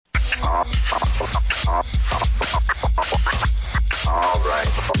All right.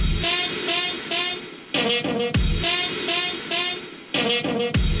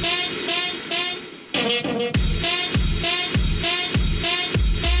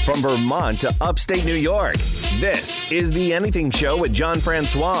 From Vermont to upstate New York, this is The Anything Show with John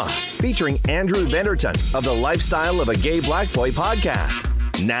Francois, featuring Andrew Vanderton of the Lifestyle of a Gay Black Boy podcast.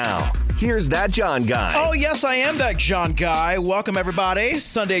 Now, here's that John guy. Oh, yes, I am that John guy. Welcome, everybody.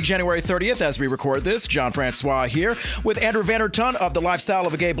 Sunday, January 30th, as we record this. John Francois here with Andrew Vanderton of the Lifestyle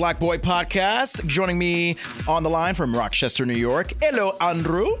of a Gay Black Boy podcast. Joining me on the line from Rochester, New York. Hello,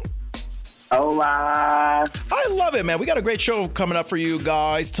 Andrew. Hola. I love it, man. We got a great show coming up for you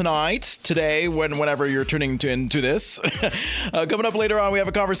guys tonight, today, whenever you're tuning into this. Coming up later on, we have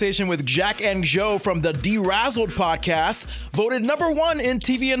a conversation with Jack and Joe from the Derazzled podcast, voted #1 in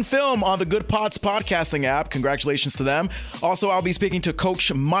TV and film on the Good Pods podcasting app. Congratulations to them. Also, I'll be speaking to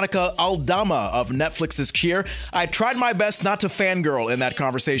Coach Monica Aldama of Netflix's Cheer. I tried my best not to fangirl in that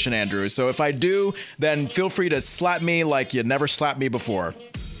conversation, Andrew. So if I do, then feel free to slap me like you never slapped me before.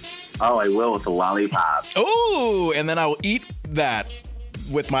 Oh, I will with the lollipop. Ooh, and then I will eat that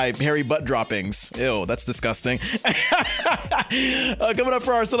with my hairy butt droppings. Ew, that's disgusting. Coming up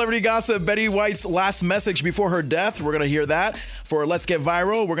for our celebrity gossip, Betty White's last message before her death. We're going to hear that. For Let's Get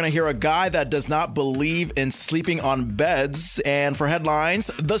Viral, we're going to hear a guy that does not believe in sleeping on beds. And for headlines,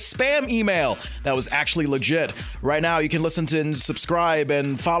 the spam email that was actually legit. Right now, you can listen to and subscribe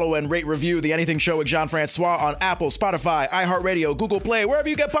and follow and rate review The Anything Show with John Francois on Apple, Spotify, iHeartRadio, Google Play, wherever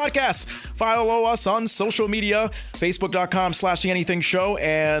you get podcasts. Follow us on social media, Facebook.com/The Anything Show,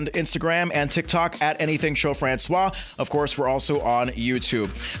 and Instagram and TikTok at Anything Show Francois. Of course, we're also on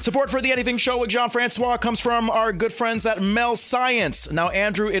YouTube. Support for The Anything Show with John Francois comes from our good friends at Mel Science. Now,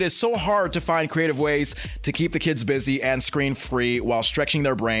 Andrew, it is so hard to find creative ways to keep the kids busy and screen-free while stretching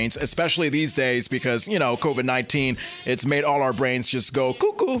their brains, especially these days because, COVID-19, it's made all our brains just go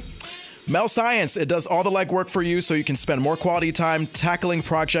cuckoo. Mel Science, it does all the legwork for you so you can spend more quality time tackling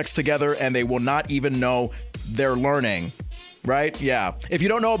projects together and they will not even know they're learning. Right? Yeah. If you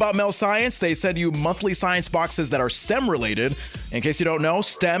don't know about Mel Science, they send you monthly science boxes that are STEM related. In case you don't know,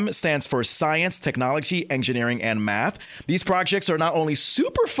 STEM stands for science, technology, engineering, and math. These projects are not only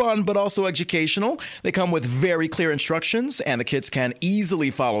super fun, but also educational. They come with very clear instructions, and the kids can easily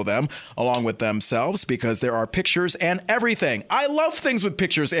follow them along with themselves because there are pictures and everything. I love things with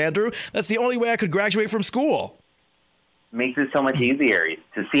pictures, Andrew. That's the only way I could graduate from school. Makes it so much easier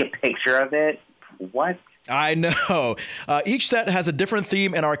to see a picture of it. What? I know. Each set has a different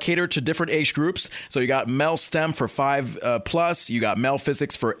theme and are catered to different age groups. So you got Mel STEM for 5 plus, you got Mel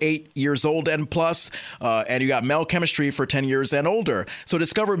Physics for 8 years old and plus, and you got Mel Chemistry for 10 years and older. So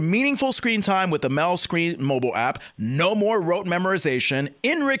discover meaningful screen time with the Mel Screen mobile app. No more rote memorization.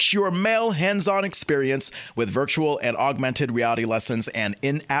 Enrich your Mel hands-on experience with virtual and augmented reality lessons and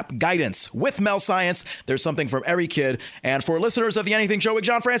in-app guidance. With Mel Science, there's something for every kid. And for listeners of The Anything Show with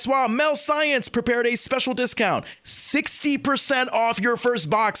John Francois, Mel Science prepared a special discount, 60% off your first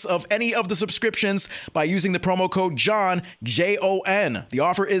box of any of the subscriptions by using the promo code John, J-O-N. The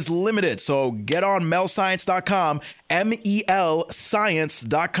offer is limited, so get on melscience.com, M-E-L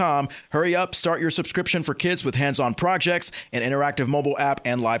science.com. Hurry up, start your subscription for kids with hands-on projects, an interactive mobile app,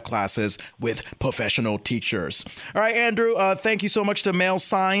 and live classes with professional teachers. All right, Andrew, thank you so much to Mel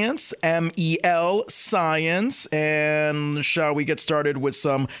Science, M-E-L Science, and shall we get started with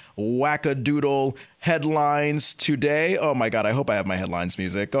some wackadoodle headlines today? Oh my God, I hope I have my headlines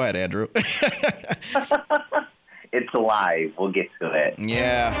music. Go ahead, Andrew. It's live. We'll get to it.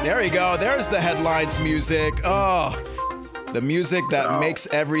 Yeah, there you go. There's the headlines music. Oh, the music that makes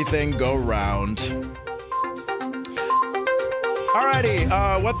everything go round.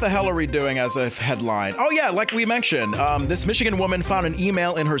 Alrighty, what the hell are we doing as a headline? Oh yeah, like we mentioned, this Michigan woman found an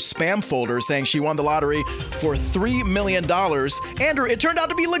email in her spam folder saying she won the lottery for $3 million. Andrew, it turned out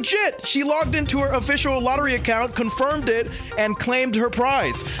to be legit. She logged into her official lottery account, confirmed it, and claimed her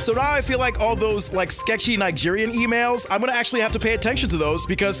prize. So now I feel like all those sketchy Nigerian emails, I'm gonna actually have to pay attention to those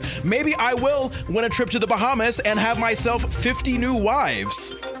because maybe I will win a trip to the Bahamas and have myself 50 new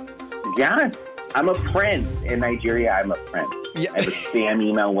wives. Yeah. I'm a prince. In Nigeria, I'm a prince. Yeah. I have a spam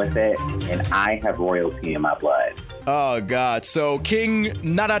email with it, and I have royalty in my blood. Oh, God. So King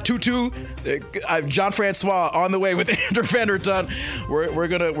Nada Tutu, John Francois on the way with Andrew Vanderton. We're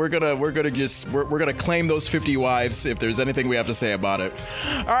gonna claim those 50 wives if there's anything we have to say about it.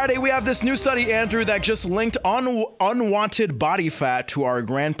 Alrighty, we have this new study, Andrew, that just linked unwanted body fat to our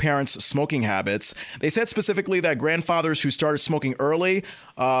grandparents' smoking habits. They said specifically that grandfathers who started smoking early,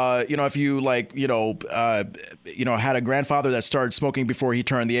 if you had a grandfather that started smoking before he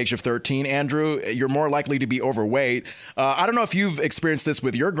turned the age of 13, Andrew, you're more likely to be overweight. I don't know if you've experienced this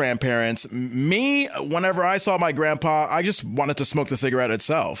with your grandparents. Me, whenever I saw my grandpa, I just wanted to smoke the cigarette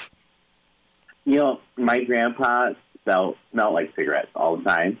itself. My grandpa smelled like cigarettes all the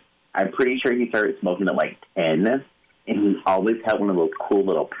time. I'm pretty sure he started smoking at like 10. And he always had one of those cool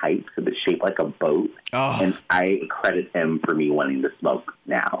little pipes that was shaped like a boat. Oh. And I credit him for me wanting to smoke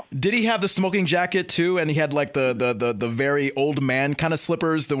now. Did he have the smoking jacket too? And he had like the very old man kind of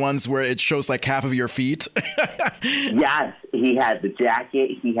slippers, the ones where it shows like half of your feet? Yes, he had the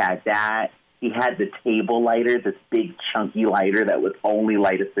jacket. He had that. He had the table lighter, this big chunky lighter that would only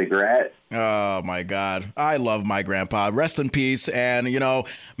light a cigarette. Oh, my God. I love my grandpa. Rest in peace. And,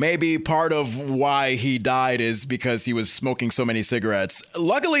 maybe part of why he died is because he was smoking so many cigarettes.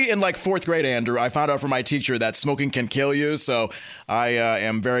 Luckily, in like fourth grade, Andrew, I found out from my teacher that smoking can kill you. So I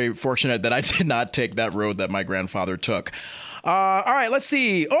am very fortunate that I did not take that road that my grandfather took. All right, let's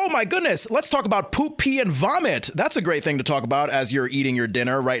see. Oh, my goodness. Let's talk about poop, pee, and vomit. That's a great thing to talk about as you're eating your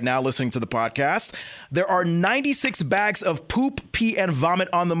dinner right now, listening to the podcast. There are 96 bags of poop, pee, and vomit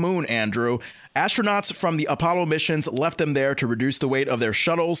on the moon, Andrew. Astronauts from the Apollo missions left them there to reduce the weight of their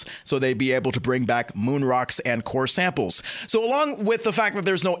shuttles so they'd be able to bring back moon rocks and core samples. So along with the fact that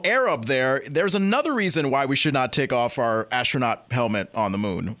there's no air up there, there's another reason why we should not take off our astronaut helmet on the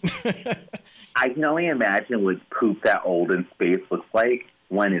moon. I can only imagine what poop that old in space looks like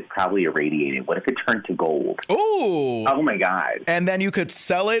when it's probably irradiated. What if it turned to gold? Ooh. Oh, my God. And then you could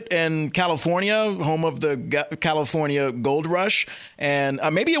sell it in California, home of the California gold rush. And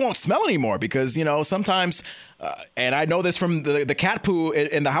maybe it won't smell anymore because, sometimes, and I know this from the cat poo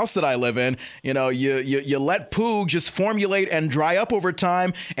in the house that I live in, you let poo just formulate and dry up over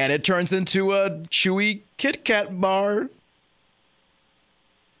time, and it turns into a chewy Kit Kat bar.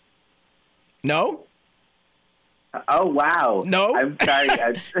 No? Oh, wow. No? I'm sorry.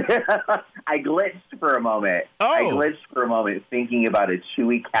 I glitched for a moment. Oh. I glitched for a moment thinking about a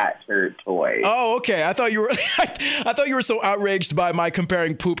chewy cat turd toy. Oh, okay. I thought you were I thought you were so outraged by my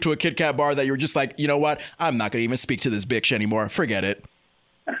comparing poop to a Kit Kat bar that you were just like, you know what? I'm not going to even speak to this bitch anymore. Forget it.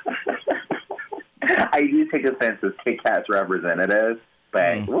 I do take offense as Kit Kat's representative,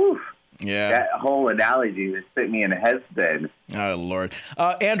 but oof. Yeah. That whole analogy just put me in a headspin. Oh, Lord.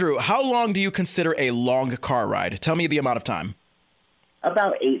 Andrew, how long do you consider a long car ride? Tell me the amount of time.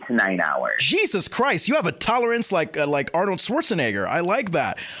 About 8 to 9 hours. Jesus Christ, you have a tolerance like Arnold Schwarzenegger. I like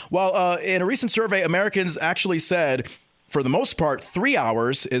that. Well, in a recent survey, Americans actually said, for the most part, 3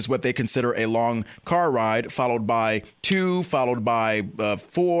 hours is what they consider a long car ride, followed by 2, followed by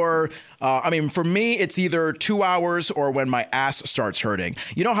 4. For me, it's either 2 hours or when my ass starts hurting.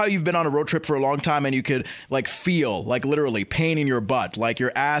 You know how you've been on a road trip for a long time and you could feel literally pain in your butt, like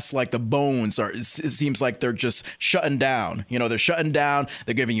your ass, like the bones it seems like they're just shutting down. They're shutting down.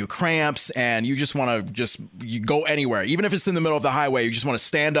 They're giving you cramps and you just want to you go anywhere. Even if it's in the middle of the highway, you just want to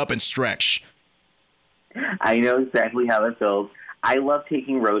stand up and stretch. I know exactly how it feels. I love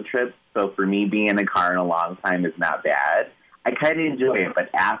taking road trips, so for me, being in a car in a long time is not bad. I kind of enjoy it, but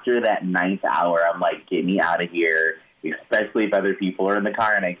after that 9th hour, I'm like, get me out of here, especially if other people are in the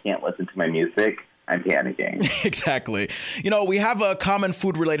car and I can't listen to my music. I'm panicking. Exactly. We have common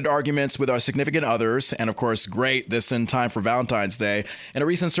food-related arguments with our significant others, and of course, great, this in time for Valentine's Day. In a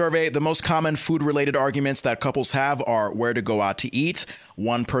recent survey, the most common food-related arguments that couples have are where to go out to eat,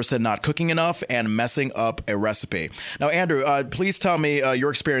 one person not cooking enough, and messing up a recipe. Now, Andrew, please tell me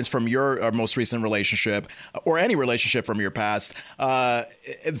your experience from your most recent relationship, or any relationship from your past.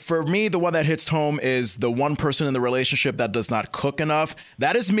 For me, the one that hits home is the one person in the relationship that does not cook enough.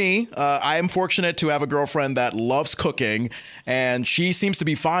 That is me. I am fortunate to have a girlfriend that loves cooking, and she seems to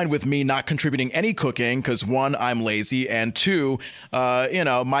be fine with me not contributing any cooking because, one, I'm lazy, and two,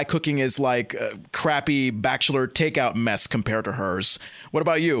 my cooking is like a crappy bachelor takeout mess compared to hers. What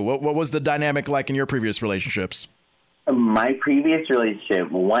about you? What was the dynamic like in your previous relationships? My previous relationship,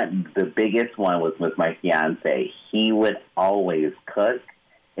 the biggest one was with my fiance. He would always cook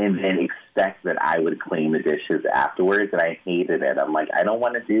and then expect that I would clean the dishes afterwards, and I hated it. I'm like, I don't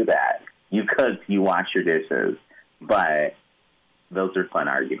want to do that. You cook, you wash your dishes, but those are fun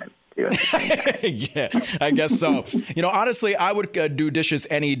arguments. too. Yeah, I guess so. Honestly, I would do dishes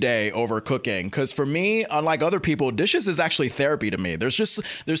any day over cooking because for me, unlike other people, dishes is actually therapy to me.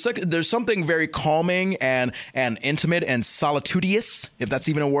 There's something very calming and intimate and solitudious, if that's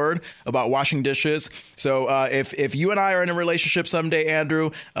even a word, about washing dishes. So if you and I are in a relationship someday,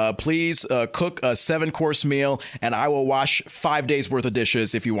 Andrew, please cook a 7-course meal and I will wash 5 days worth of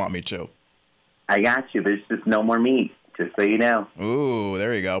dishes if you want me to. I got you. There's just no more meat. Just so you know. Ooh,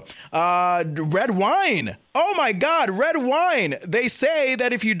 there you go. Red wine. Oh, my God. Red wine. They say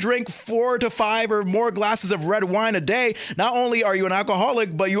that if you drink 4 to 5 or more glasses of red wine a day, not only are you an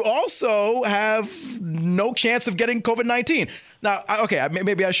alcoholic, but you also have no chance of getting COVID-19. Now, okay,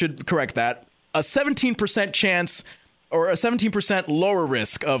 maybe I should correct that. A 17% chance or a 17% lower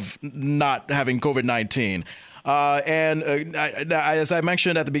risk of not having COVID-19. As I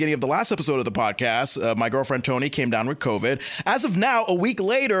mentioned at the beginning of the last episode of the podcast, my girlfriend Tony came down with COVID. As of now, a week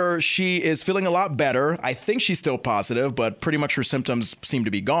later, she is feeling a lot better. I think she's still positive, but pretty much her symptoms seem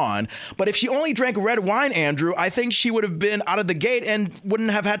to be gone. But if she only drank red wine, Andrew, I think she would have been out of the gate and wouldn't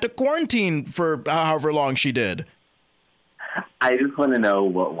have had to quarantine for however long she did. I just want to know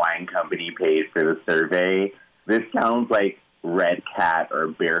what wine company paid for the survey. This sounds like Red Cat or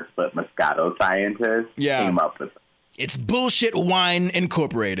Barefoot Moscato scientists came up with it. It's Bullshit Wine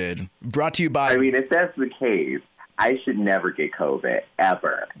Incorporated. Brought to you by... I mean, if that's the case, I should never get COVID,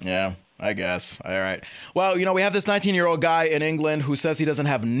 ever. Yeah, I guess. All right. Well, we have this 19-year-old guy in England who says he doesn't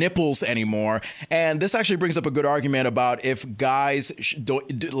have nipples anymore. And this actually brings up a good argument about if guys don't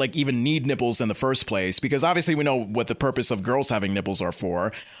even need nipples in the first place, because obviously we know what the purpose of girls having nipples are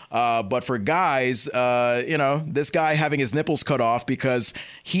for. But for guys, this guy having his nipples cut off because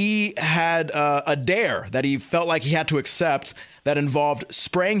he had a dare that he felt like he had to accept that involved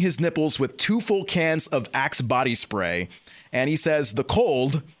spraying his nipples with 2 full cans of Axe body spray. And he says the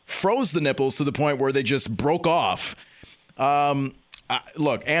cold froze the nipples to the point where they just broke off.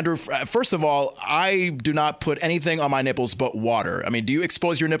 Look, Andrew, first of all, I do not put anything on my nipples but water. I mean, do you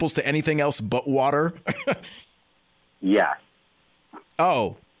expose your nipples to anything else but water? Yeah.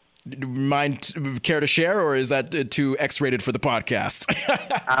 Oh, care to share, or is that too X-rated for the podcast?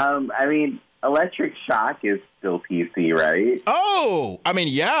 I mean, electric shock is still PC, right? Oh, I mean,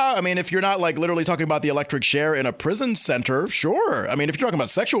 yeah. I mean, if you're not literally talking about the electric chair in a prison center, sure. I mean, if you're talking about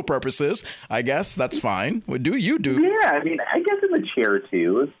sexual purposes, I guess that's fine. What do you do? Yeah, I mean, I guess in the chair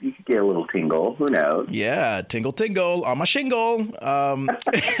too, you could get a little tingle. Who knows? Yeah, tingle, tingle on my shingle. Well,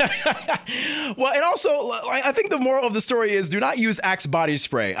 and also, I think the moral of the story is do not use Axe body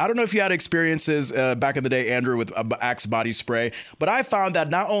spray. I don't know if you had experiences back in the day, Andrew, with Axe body spray, but I found that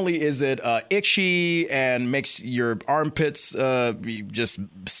not only is it itchy and makes your armpits just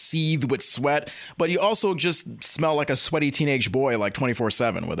seethe with sweat, but you also just smell like a sweaty teenage boy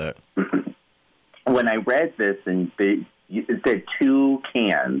 24/7 with it. When I read this and it said 2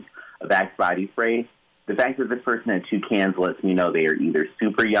 cans of Axe body spray, the fact that this person had 2 cans lets me know they are either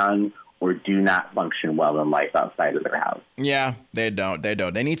super young or do not function well in life outside of their house. Yeah, they don't.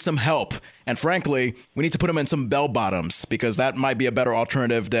 They need some help. And frankly, we need to put them in some bell bottoms because that might be a better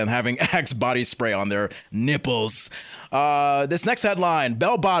alternative than having Axe body spray on their nipples. This next headline,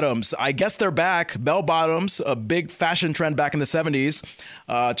 bell bottoms. I guess they're back. Bell bottoms, a big fashion trend back in the 70s.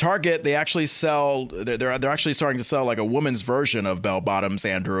 Target, they actually sell, they're actually starting to sell a woman's version of bell bottoms,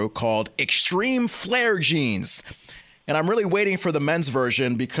 Andrew, called Extreme Flare Jeans. And I'm really waiting for the men's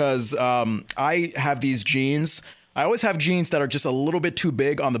version because I have these jeans. I always have jeans that are just a little bit too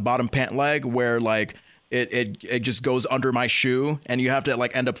big on the bottom pant leg where it just goes under my shoe and you have to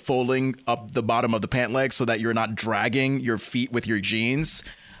end up folding up the bottom of the pant leg so that you're not dragging your feet with your jeans.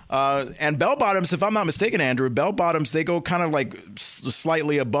 And bell bottoms, if I'm not mistaken, Andrew, bell bottoms, they go kind of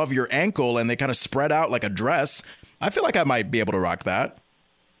slightly above your ankle and they kind of spread out like a dress. I feel like I might be able to rock that.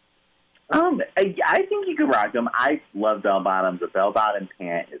 I think you can rock them. I love bell bottoms. A bell bottom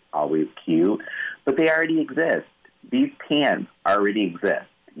pant is always cute, but they already exist. These pants already exist.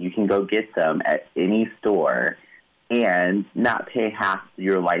 You can go get them at any store and not pay half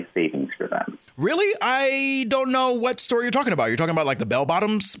your life savings for them. Really? I don't know what store you're talking about. You're talking about the bell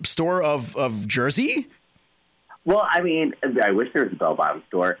bottoms store of Jersey? Well, I mean, I wish there was a bell bottom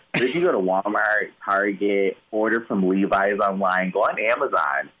store. But if you go to Walmart, Target, order from Levi's online, go on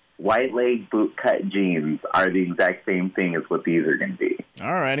Amazon. White leg boot cut jeans are the exact same thing as what these are going to be.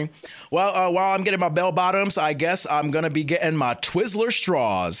 All righty. Well, while I'm getting my bell bottoms, I guess I'm going to be getting my Twizzler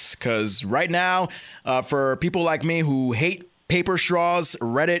straws because right now, for people like me who hate paper straws,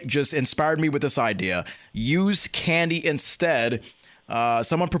 Reddit just inspired me with this idea. Use candy instead.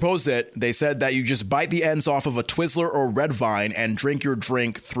 Someone proposed it. They said that you just bite the ends off of a Twizzler or Red Vine and drink your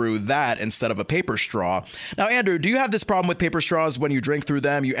drink through that instead of a paper straw. Now, Andrew, do you have this problem with paper straws? When you drink through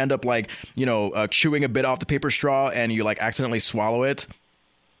them, you end up like, chewing a bit off the paper straw and you like accidentally swallow it?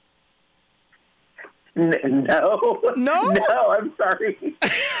 No. No, I'm sorry.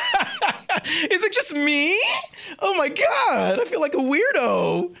 Is it just me? Oh my God, I feel like a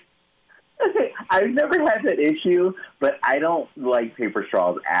weirdo. I've never had that issue, but I don't like paper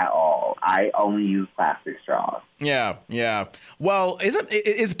straws at all. I only use plastic straws. Yeah. Well,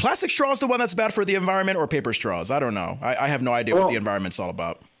 is plastic straws the one that's bad for the environment or paper straws? I don't know. I have no idea what the environment's all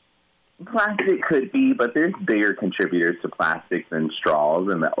about. Plastic could be, but there's bigger contributors to plastic than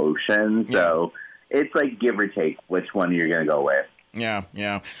straws in the ocean. So it's like give or take which one you're going to go with.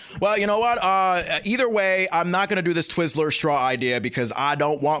 Yeah. Well, you know what? Either way, I'm not going to do this Twizzler straw idea because I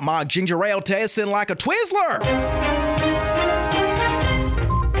don't want my ginger ale tasting like a Twizzler.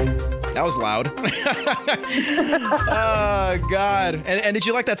 That was loud. Oh, God. And did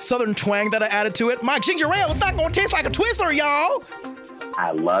you like that southern twang that I added to it? My ginger ale, it's not going to taste like a Twizzler, y'all.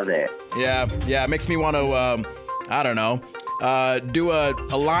 I love it. Yeah. It makes me want to, I don't know. Do a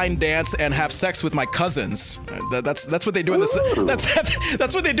line dance and have sex with my cousins. That's what they do in the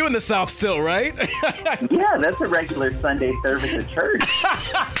that's what they do in the South still, right? Yeah, that's a regular Sunday service at church.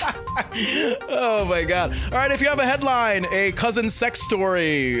 Oh my God! All right, if you have a headline, a cousin sex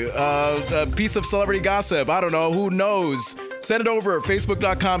story, a piece of celebrity gossip, I don't know, who knows? Send it over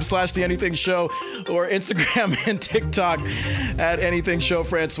Facebook.com/The Anything Show or Instagram and TikTok at Anything Show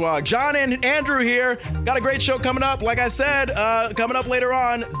Francois. John and Andrew here. Got a great show coming up. Like I said, coming up later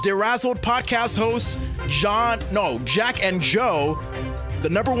on, Derazzled podcast hosts Jack and Joe, the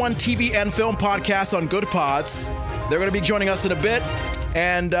 #1 TV and film podcast on Good Pods. They're going to be joining us in a bit.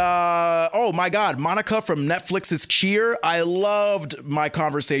 And, oh my God, Monica from Netflix's Cheer. I loved my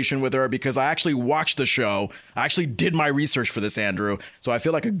conversation with her because I actually watched the show. I actually did my research for this, Andrew. So I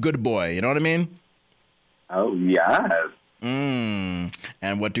feel like a good boy. You know what I mean? Oh, yeah.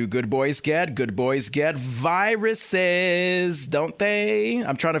 And what do good boys get? Good boys get viruses, don't they?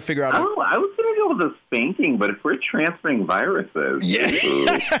 I'm trying to figure out. Oh, I was going to go with a spanking, but if we're transferring viruses. Yeah.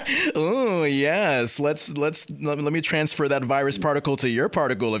 Oh, yes. Let me transfer that virus particle to your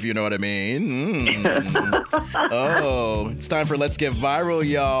particle, if you know what I mean. Oh, it's time for Let's Get Viral,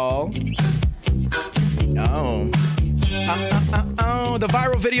 y'all. Oh. The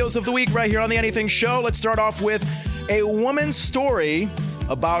viral videos of the week right here on The Anything Show. Let's start off with a woman's story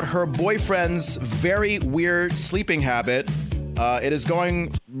about her boyfriend's very weird sleeping habit. It is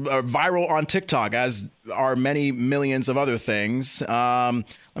going viral on TikTok, as are many millions of other things.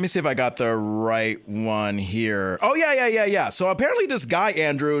 Let me see if I got the right one here. Oh, yeah. So apparently this guy,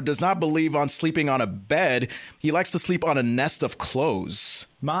 Andrew, does not believe on sleeping on a bed. He likes to sleep on a nest of clothes.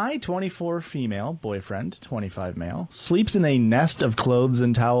 My 24 female boyfriend, 25 male, sleeps in a nest of clothes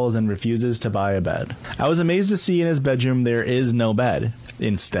and towels and refuses to buy a bed. I was amazed to see in his bedroom there is no bed.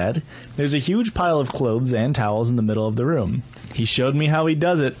 Instead, there's a huge pile of clothes and towels in the middle of the room. He showed me how he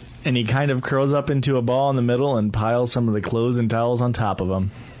does it, and he kind of curls up into a ball in the middle and piles some of the clothes and towels on top of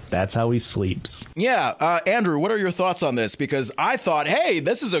him. That's how he sleeps. Yeah, Andrew, what are your thoughts on this? Because I thought, hey,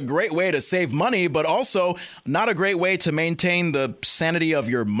 this is a great way to save money, but also not a great way to maintain the sanity of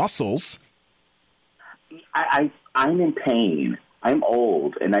your muscles. I'm in pain. I'm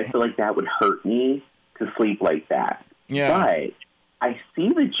old, and I feel like that would hurt me to sleep like that. Yeah. But I see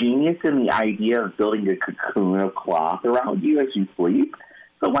the genius in the idea of building a cocoon of cloth around you as you sleep.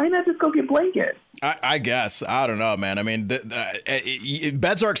 So why not just go get blankets? I guess. I don't know, man. I mean,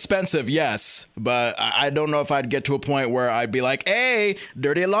 beds are expensive, yes. But I don't know if I'd get to a point where I'd be like, hey,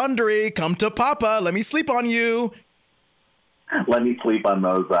 dirty laundry, come to Papa. Let me sleep on you. Let me sleep on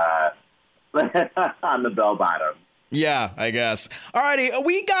those, on the bell bottom. Yeah, I guess. Alrighty,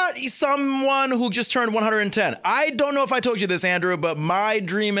 we got someone who just turned 110. I don't know if I told you this, Andrew, but my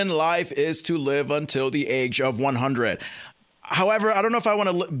dream in life is to live until the age of 100. However, I don't know if I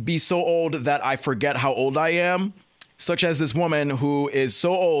want to be so old that I forget how old I am, such as this woman who is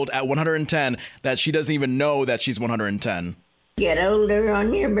so old at 110 that she doesn't even know that she's 110. Get older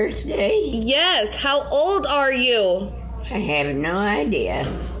on your birthday? Yes, how old are you? I have no idea.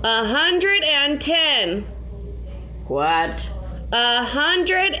 110. What?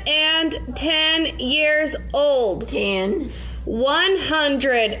 110 years old. 10?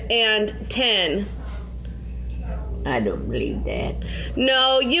 110. I don't believe that.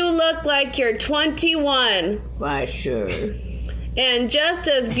 No, you look like you're 21. Why, sure. And just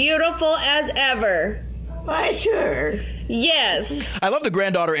as beautiful as ever. Why, sure. Yes. I love the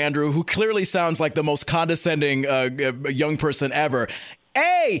granddaughter, Andrew, who clearly sounds like the most condescending young person ever.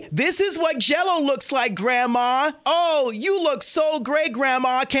 Hey, this is what Jell-O looks like, Grandma. Oh, you look so great,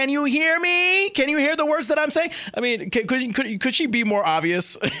 Grandma. Can you hear me? Can you hear the words that I'm saying? I mean, could she be more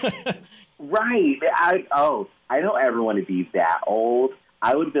obvious? Right. I don't ever want to be that old.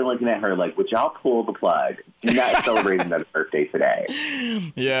 I would have been looking at her like, would y'all pull the plug? Do not celebrate another birthday today.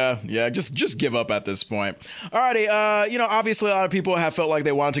 Yeah. Just give up at this point. Alrighty. Obviously a lot of people have felt like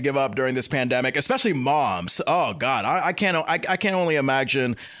they wanted to give up during this pandemic, especially moms. Oh God, I can't only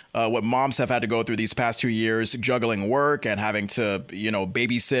imagine what moms have had to go through these past 2 years, juggling work and having to,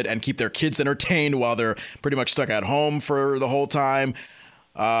 babysit and keep their kids entertained while they're pretty much stuck at home for the whole time.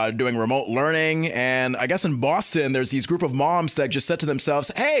 Doing remote learning. And I guess in Boston, there's these group of moms that just said to themselves,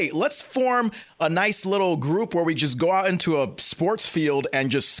 hey, let's form a nice little group where we just go out into a sports field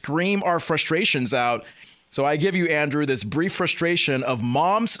and just scream our frustrations out. So I give you, Andrew, this brief frustration of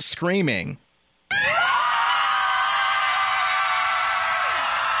moms screaming.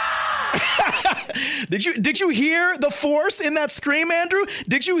 Did you hear the force in that scream, Andrew?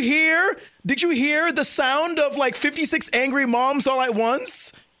 Did you hear the sound of like 56 angry moms all at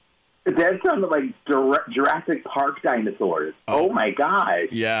once? That sounded like Jurassic Park dinosaurs. Oh my gosh.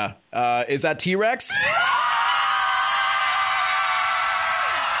 Yeah. Is that T-Rex?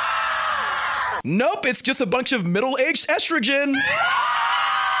 Nope, it's just a bunch of middle-aged estrogen.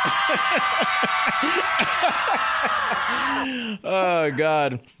 Oh,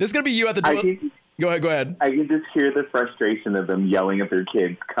 God. This is going to be you at the door. Go ahead. I can just hear the frustration of them yelling at their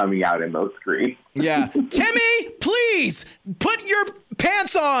kids coming out in those screams. Yeah. Timmy, please, put your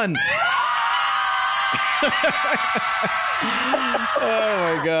pants on.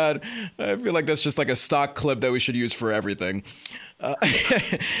 Oh, my God. I feel like that's just like a stock clip that we should use for everything.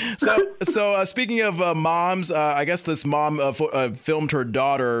 So speaking of moms, I guess this mom filmed her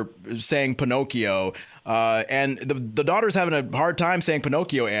daughter saying Pinocchio. And the daughter's having a hard time saying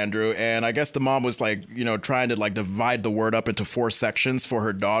Pinocchio, Andrew. And I guess the mom was like, trying to like divide the word up into 4 sections for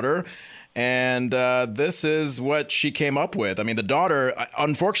her daughter. And this is what she came up with. I mean, the daughter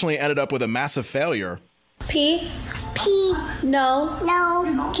unfortunately ended up with a massive failure. P. No.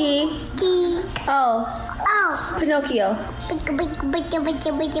 Key. Oh. Pinocchio.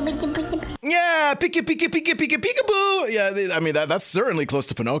 Yeah, peekaboo. Yeah, I mean, that's certainly close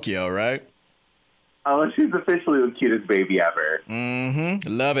to Pinocchio, right? Oh, she's officially the cutest baby ever. Mm-hmm.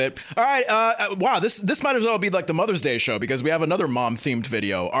 Love it. All right. Wow, this might as well be like the Mother's Day show because we have another mom-themed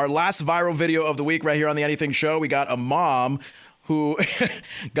video. Our last viral video of the week right here on the Anything Show, we got a mom who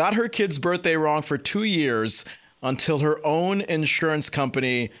got her kid's birthday wrong for 2 years until her own insurance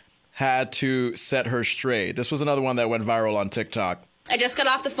company had to set her straight. This was another one that went viral on TikTok. I just got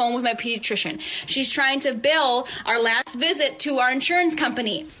off the phone with my pediatrician. She's trying to bill our last visit to our insurance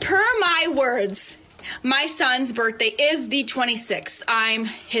company. Per my words, my son's birthday is the 26th. I'm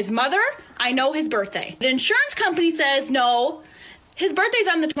his mother. I know his birthday. The insurance company says no. His birthday's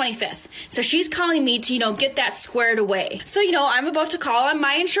on the 25th. So she's calling me to, get that squared away. So, I'm about to call on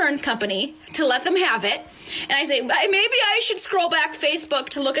my insurance company to let them have it. And I say, maybe I should scroll back Facebook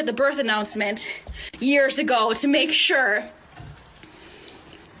to look at the birth announcement years ago to make sure.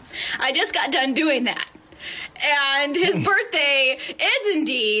 I just got done doing that. And his birthday is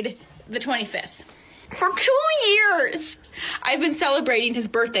indeed the 25th. For 2 years, I've been celebrating his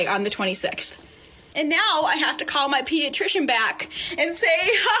birthday on the 26th. And now I have to call my pediatrician back and say,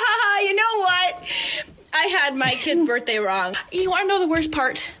 you know what? I had my kid's birthday wrong. You want to know the worst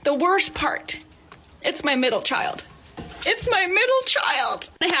part? The worst part. It's my middle child. It's my middle child.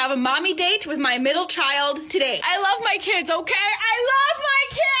 I have a mommy date with my middle child today. I love my kids, okay? I love my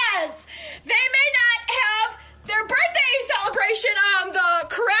kids! They may not have their birthday celebration on the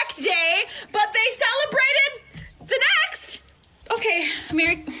correct day, but they celebrated the next. Okay,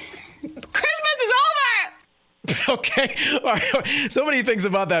 Christmas is over! Okay. All right. So many things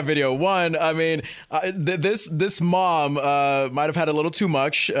about that video. One, I mean, this mom might have had a little too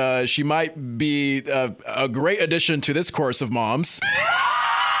much. She might be a great addition to this course of moms.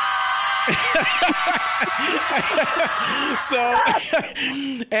 So,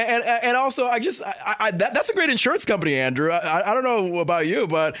 and also, that's a great insurance company, Andrew. I don't know about you,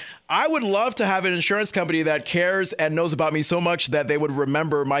 but I would love to have an insurance company that cares and knows about me so much that they would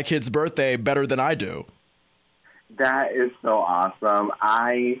remember my kid's birthday better than I do. That is so awesome.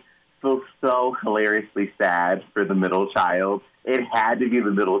 I feel so hilariously sad for the middle child it had to be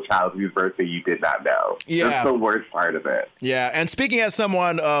the middle child whose birthday you did not know. Yeah. That's the worst part of it. Yeah, and speaking as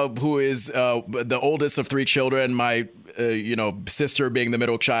someone who is the oldest of 3 children, my sister being the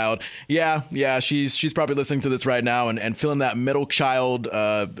middle child, she's probably listening to this right now and feeling that middle child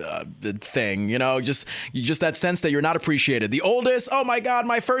thing, just that sense that you're not appreciated. The oldest, oh my God,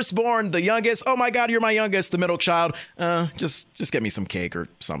 my firstborn. The youngest, oh my God, you're my youngest. The middle child, just get me some cake or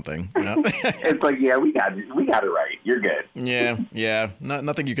something. It's like, yeah, we got it right. You're good. Yeah.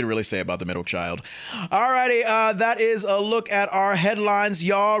 Nothing you can really say about the middle child. Alrighty, that is a look at our headlines,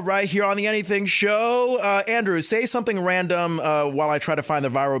 y'all, right here on the Anything Show. Andrew, say something random while I try to find the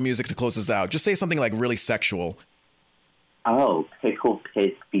viral music to close this out. Just say something like really sexual. Oh, pickled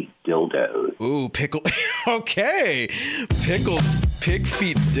pig feet dildos. Ooh, pickle. Okay. Pickles pig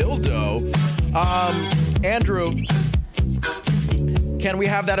feet dildo. Andrew, can we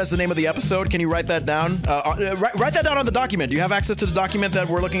have that as the name of the episode? Can you write that down? Write that down on the document. Do you have access to the document that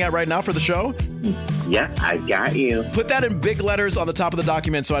we're looking at right now for the show? Yeah, I got you. Put that in big letters on the top of the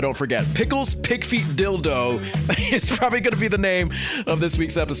document so I don't forget. Pickles Pig Feet Dildo is probably going to be the name of this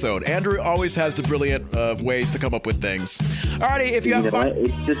week's episode. Andrew always has the brilliant ways to come up with things. Alrighty, if you have what?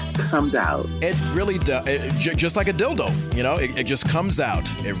 It just comes out. It really does. Just like a dildo, it just comes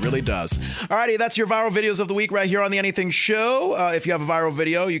out. It really does. Alrighty, that's your viral videos of the week right here on The Anything Show. If you have a viral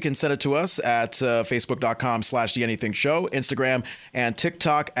video, you can send it to us at facebook.com/The Anything Show, Instagram and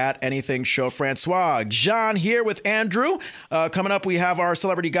TikTok at Anything Show Francois. John here with Andrew. Coming up, we have our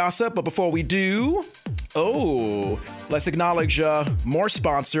celebrity gossip. But before we do, let's acknowledge more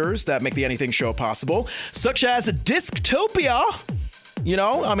sponsors that make the Anything Show possible, such as Disctopia.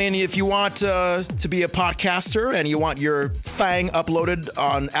 If you want to be a podcaster and you want your thing uploaded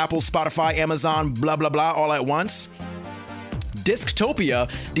on Apple, Spotify, Amazon, blah, blah, blah, all at once, Disctopia,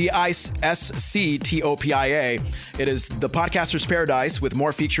 Disctopia. It is the podcaster's paradise with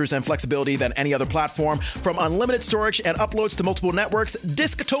more features and flexibility than any other platform. From unlimited storage and uploads to multiple networks,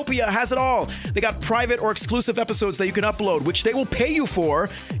 Disctopia has it all. They got private or exclusive episodes that you can upload, which they will pay you for.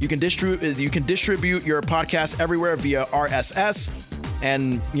 You can distribute your podcast everywhere via RSS.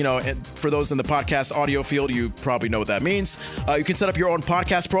 And, for those in the podcast audio field, you probably know what that means. You can set up your own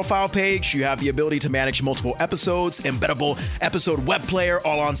podcast profile page. You have the ability to manage multiple episodes, embeddable episode web player,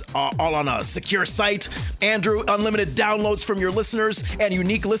 all on a secure site. Andrew, unlimited downloads from your listeners and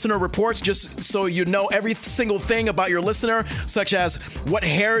unique listener reports, just so you know every single thing about your listener, such as what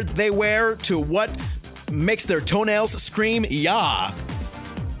hair they wear to what makes their toenails scream, yeah.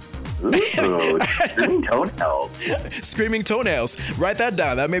 Ooh, screaming toenails. Screaming toenails. Write that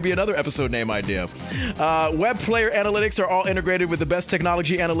down. That may be another episode name idea. Web player analytics are all integrated with the best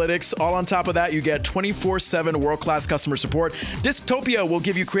technology analytics. All on top of that, you get 24/7 world-class customer support. Disctopia will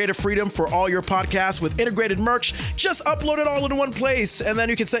give you creative freedom for all your podcasts with integrated merch. Just upload it all into one place, and then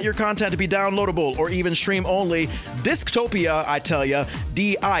you can set your content to be downloadable or even stream only. Disctopia, I tell ya,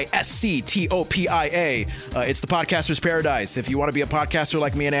 Disctopia. It's the podcaster's paradise. If you want to be a podcaster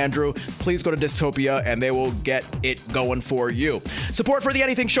like me and Andrew, please go to Dystopia and they will get it going for you. Support for The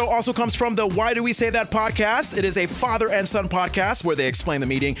Anything Show also comes from the Why Do We Say That podcast. It is a father and son podcast where they explain the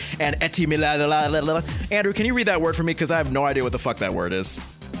meaning and etymology. Andrew, can you read that word for me? Because I have no idea what the fuck that word is.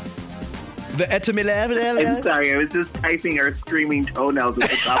 The etymology. I'm sorry, I was just typing our screaming toenails at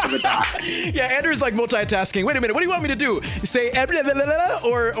the top of the doc. Yeah, Andrew's like multitasking. Wait a minute, what do you want me to do? Say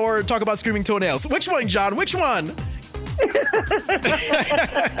or talk about screaming toenails? Which one, John? Which one?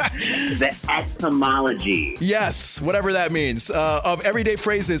 The etymology. Yes, whatever that means, of everyday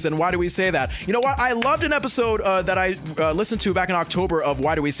phrases and why do we say that. You know what? I loved an episode that I listened to back in October of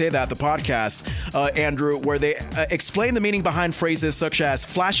Why Do We Say That, the podcast, Andrew, where they explain the meaning behind phrases such as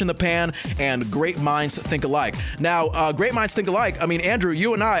flash in the pan and great minds think alike. Now, great minds think alike. I mean, Andrew,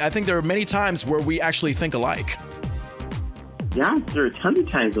 you and I think there are many times where we actually think alike. Yeah, there are tons of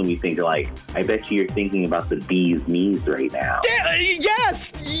times when we think alike. I bet you're thinking about the bee's knees right now.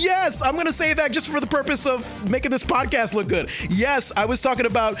 Yes. I'm going to say that just for the purpose of making this podcast look good. Yes, I was talking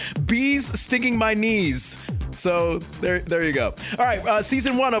about bees stinging my knees. So there you go. All right,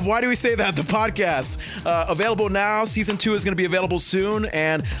 season 1 of Why Do We Say That, the podcast, available now. Season 2 is going to be available soon.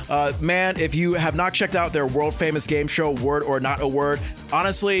 And man, if you have not checked out their world famous game show, Word or Not a Word,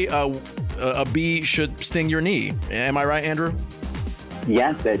 honestly, a bee should sting your knee. Am I right, Andrew?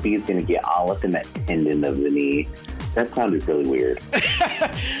 Yes, that bee's going to get all up in that tendon of the knee. That sounded really weird.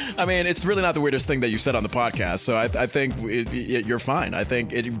 I mean, it's really not the weirdest thing that you said on the podcast, so I think you're fine. I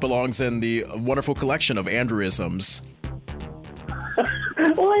think it belongs in the wonderful collection of Andrewisms.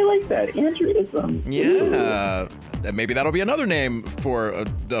 Oh, I like that. Andrewism. Yeah. Maybe that'll be another name for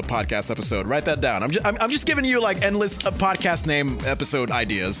the podcast episode. Write that down. I'm just giving you like endless podcast name episode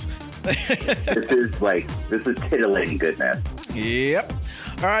ideas. This is titillating goodness. Yep.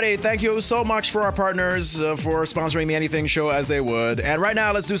 Alrighty, thank you so much for our partners for sponsoring the Anything Show as they would. And right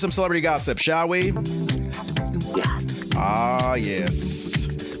now, let's do some celebrity gossip, shall we? Yeah. Ah, yes.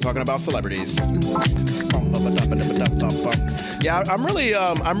 Talking about celebrities. Yeah, I'm really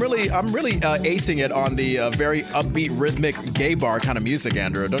acing it on the very upbeat, rhythmic gay bar kind of music,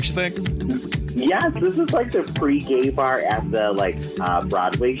 Andrew. Don't you think? Yes, this is like the pre-gay bar at the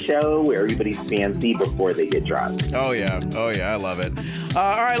Broadway show where everybody's fancy before they get drunk. Oh yeah, I love it.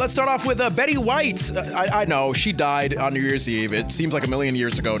 All right, let's start off with Betty White. I know she died on New Year's Eve. It seems like a million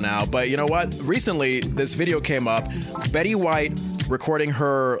years ago now, but you know what? Recently, this video came up. Betty White recording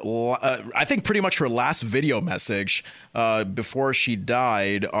her, I think pretty much her last video message before she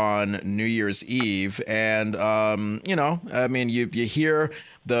died on New Year's Eve. And, you hear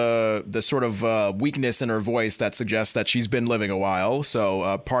the sort of weakness in her voice that suggests that she's been living a while.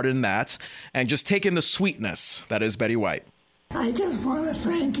 So pardon that. And just take in the sweetness that is Betty White. I just want to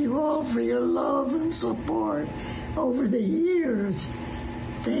thank you all for your love and support over the years.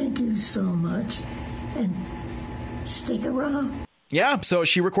 Thank you so much. And stick around. Yeah, so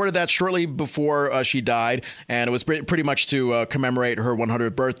she recorded that shortly before she died, and it was pretty much to commemorate her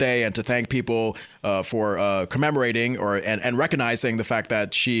 100th birthday and to thank people for commemorating and recognizing the fact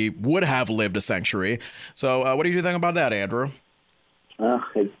that she would have lived a century. So what do you think about that, Andrew? Oh,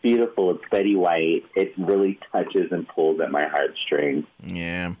 it's beautiful. It's Betty White. It really touches and pulls at my heartstring.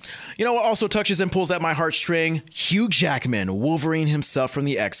 Yeah. You know what also touches and pulls at my heartstring? Hugh Jackman, Wolverine himself from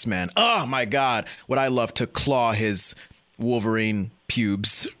the X-Men. Oh, my God. Would I love to claw his Wolverine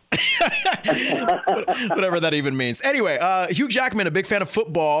pubes. Whatever that even means. Anyway, Hugh Jackman, a big fan of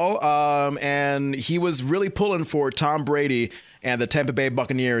football, and he was really pulling for Tom Brady and the Tampa Bay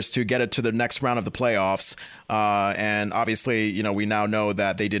Buccaneers to get it to the next round of the playoffs. And obviously, we now know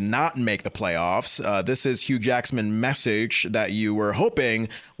that they did not make the playoffs. This is Hugh Jackman's message that you were hoping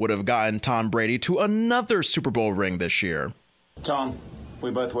would have gotten Tom Brady to another Super Bowl ring this year. Tom,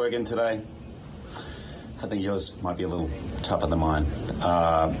 we both working today. I think yours might be a little tougher than mine.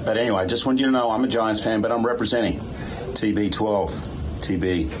 But anyway, I just want you to know I'm a Giants fan, but I'm representing TB12.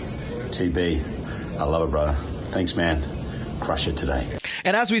 TB. I love it, brother. Thanks, man. Crush it today.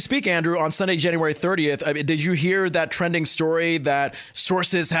 And as we speak, Andrew, on Sunday, January 30th, did you hear that trending story that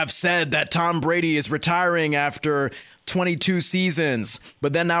sources have said that Tom Brady is retiring after 22 seasons?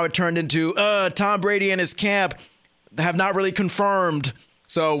 But then now it turned into Tom Brady and his camp have not really confirmed.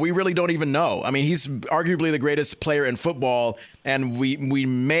 So we really don't even know. I mean, he's arguably the greatest player in football, and we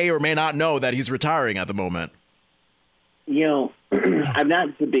may or may not know that he's retiring at the moment. I'm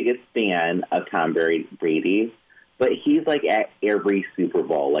not the biggest fan of Tom Brady, but he's like at every Super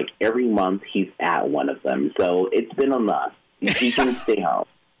Bowl. Like every month he's at one of them. So it's been enough. He can stay home.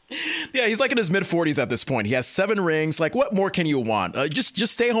 Yeah, he's like in his mid-40s at this point. He has 7 rings. Like, what more can you want? Just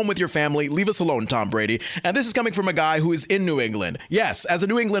stay home with your family. Leave us alone, Tom Brady. And this is coming from a guy who is in New England. Yes, as a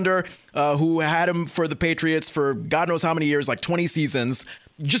New Englander who had him for the Patriots for God knows how many years, like 20 seasons.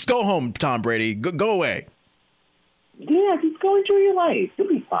 Just go home, Tom Brady. Go away. Yeah, just go enjoy your life. You'll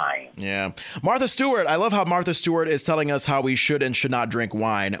be fine. Yeah. Martha Stewart. I love how Martha Stewart is telling us how we should and should not drink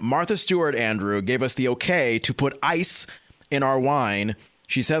wine. Martha Stewart, Andrew, gave us the okay to put ice in our wine.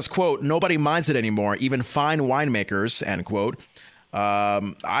 She says, quote, nobody minds it anymore, even fine winemakers, end quote.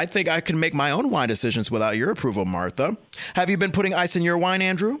 I think I can make my own wine decisions without your approval, Martha. Have you been putting ice in your wine,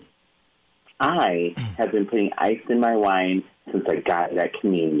 Andrew? I have been putting ice in my wine since I got that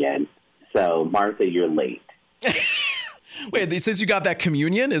communion. So, Martha, you're late. Wait, since you got that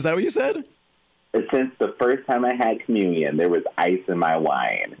communion? Is that what you said? Since the first time I had communion, there was ice in my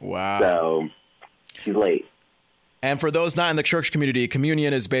wine. Wow. So, she's late. And for those not in the church community,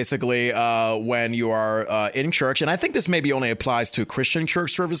 communion is basically when you are in church. And I think this maybe only applies to Christian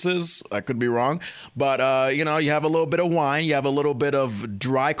church services. I could be wrong. But, you have a little bit of wine. You have a little bit of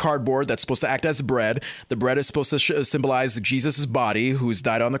dry cardboard that's supposed to act as bread. The bread is supposed to symbolize Jesus' body, who's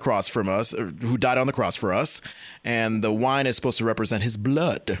died on the cross for us. And the wine is supposed to represent his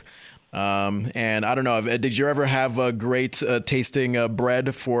blood. And I don't know, did you ever have a great tasting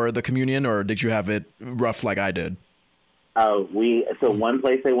bread for the communion, or did you have it rough like I did? So one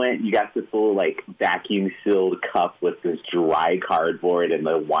place I went, you got this little vacuum sealed cup with this dry cardboard and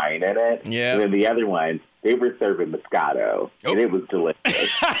the wine in it. Yeah. And then the other one, they were serving Moscato, and it was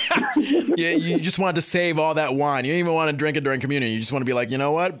delicious. Yeah, you just wanted to save all that wine. You didn't even want to drink it during communion. You just want to be like, you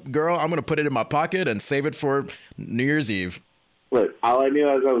know what, girl, I'm going to put it in my pocket and save it for New Year's Eve. Look, all I knew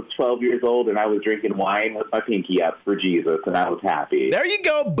as I was 12 years old and I was drinking wine with my pinky up for Jesus, and I was happy. There you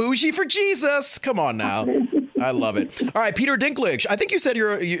go, bougie for Jesus. Come on now. I love it. All right, Peter Dinklage. I think you said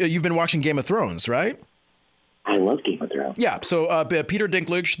you've been watching Game of Thrones, right? I love Game of Thrones. Yeah, so Peter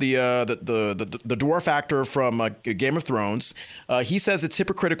Dinklage, the dwarf actor from Game of Thrones, he says it's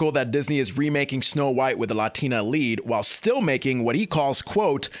hypocritical that Disney is remaking Snow White with a Latina lead while still making what he calls,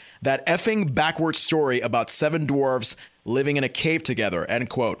 quote, that effing backwards story about 7 dwarves living in a cave together, end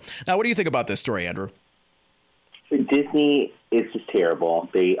quote. Now, what do you think about this story, Andrew? Disney is just terrible.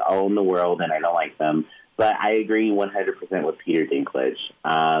 They own the world, and I don't like them. But I agree 100% with Peter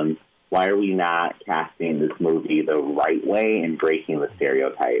Dinklage. Why are we not casting this movie the right way and breaking the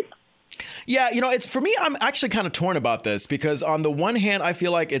stereotype? Yeah, it's for me, I'm actually kind of torn about this because on the one hand, I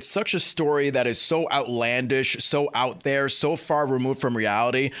feel like it's such a story that is so outlandish, so out there, so far removed from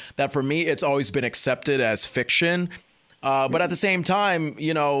reality that for me, it's always been accepted as fiction. But at the same time,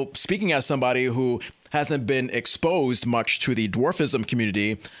 speaking as somebody who hasn't been exposed much to the dwarfism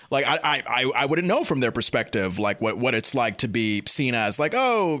community, like I wouldn't know from their perspective, like what it's like to be seen as like,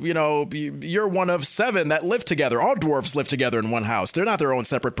 oh, you're one of 7 that live together. All dwarves live together in one house. They're not their own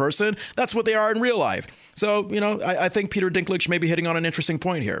separate person. That's what they are in real life. So, I think Peter Dinklage may be hitting on an interesting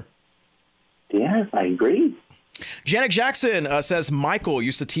point here. Yes, I agree. Janet Jackson says Michael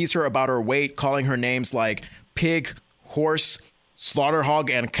used to tease her about her weight, calling her names like pig, horse, slaughter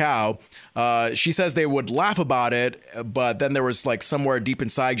hog, and cow. She says they would laugh about it, but then there was like somewhere deep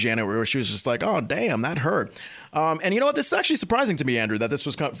inside Janet where she was just like, oh, damn, that hurt. And you know what? This is actually surprising to me, Andrew, that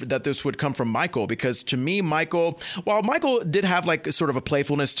this would come from Michael, because to me, while Michael did have like sort of a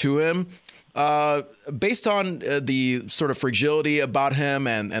playfulness to him, based on the sort of fragility about him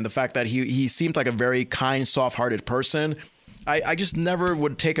and the fact that he seemed like a very kind, soft-hearted person, I just never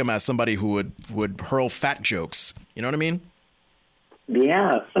would take him as somebody who would hurl fat jokes. You know what I mean?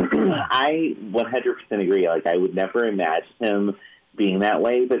 Yeah, I 100% agree. Like, I would never imagine him being that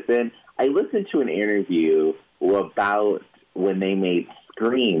way. But then I listened to an interview about when they made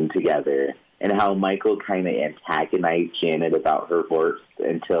Scream together and how Michael kind of antagonized Janet about her voice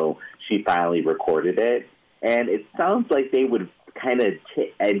until she finally recorded it. And it sounds like they would kind of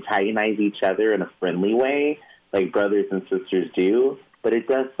antagonize each other in a friendly way, like brothers and sisters do. But it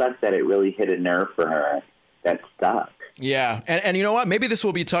does suck that it really hit a nerve for her that stuck. Yeah. And you know what? Maybe this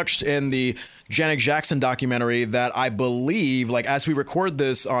will be touched in the Janet Jackson documentary that I believe, like, as we record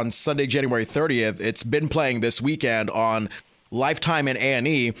this on Sunday, January 30th, it's been playing this weekend on Lifetime and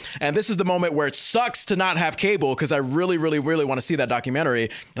A&E. And this is the moment where it sucks to not have cable, because I really, really, really want to see that documentary.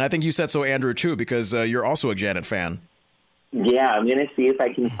 And I think you said so, Andrew, too, because you're also a Janet fan. Yeah, I'm going to see if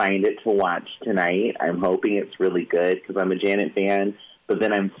I can find it to watch tonight. I'm hoping it's really good because I'm a Janet fan. But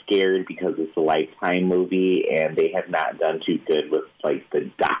then I'm scared because it's a Lifetime movie and they have not done too good with like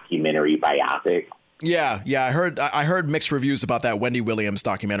the documentary biopic. Yeah, I heard mixed reviews about that Wendy Williams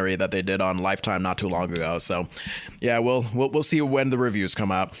documentary that they did on Lifetime not too long ago. So, yeah, we'll see when the reviews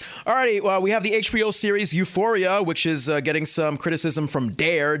come out. Alrighty, well, we have the HBO series Euphoria, which is getting some criticism from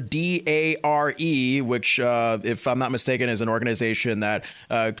DARE, D-A-R-E, which, if I'm not mistaken, is an organization that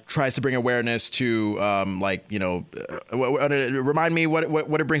tries to bring awareness to, remind me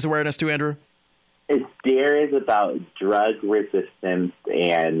what it brings awareness to, Andrew? DARE is about drug resistance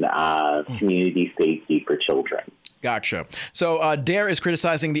and community safety for children. Gotcha. So DARE is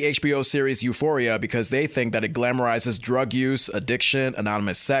criticizing the HBO series Euphoria because they think that it glamorizes drug use, addiction,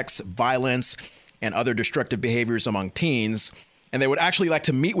 anonymous sex, violence, and other destructive behaviors among teens. And they would actually like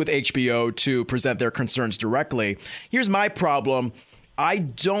to meet with HBO to present their concerns directly. Here's my problem. I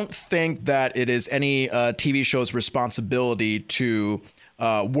don't think that it is any TV show's responsibility to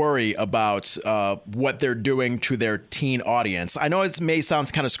worry about what they're doing to their teen audience. I know it may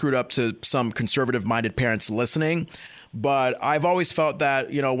sound kind of screwed up to some conservative-minded parents listening, but I've always felt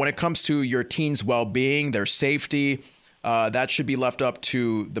that, when it comes to your teens' well-being, their safety, that should be left up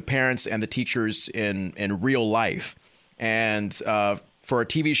to the parents and the teachers in real life. And for a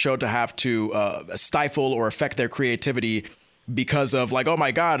TV show to have to stifle or affect their creativity because of like, oh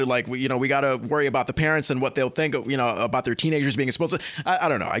my God, like, we got to worry about the parents and what they'll think, about their teenagers being exposed. I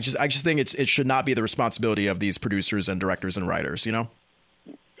don't know. I just think it should not be the responsibility of these producers and directors and writers,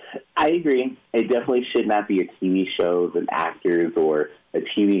 I agree. It definitely should not be a TV show's and actors or a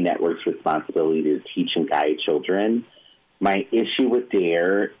TV network's responsibility to teach and guide children. My issue with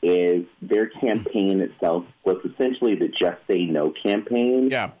DARE is their campaign itself was essentially the Just Say No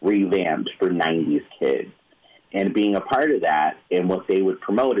campaign, revamped for 90s kids. And being a part of that, and what they would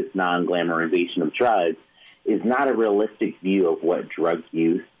promote as non-glamorization of drugs, is not a realistic view of what drug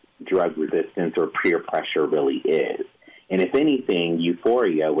use, drug resistance, or peer pressure really is. And if anything,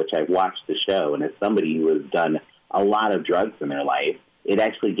 Euphoria, which I've watched the show, and as somebody who has done a lot of drugs in their life, it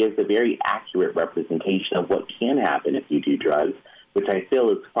actually gives a very accurate representation of what can happen if you do drugs, which I feel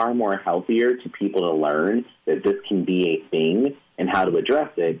is far more healthier to people to learn that this can be a thing and how to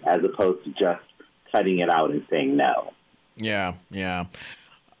address it, as opposed to just cutting it out and saying no. Yeah.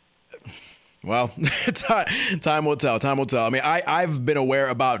 Well, time will tell. Time will tell. I mean, I've been aware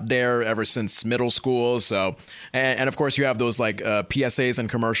about Dare ever since middle school. So, and of course, you have those like PSAs and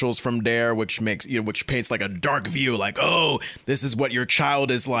commercials from Dare, which paints like a dark view, like, oh, this is what your child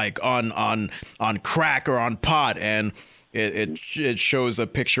is like on crack or on pot, and it shows a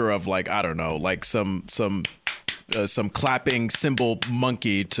picture of like, I don't know, like some clapping cymbal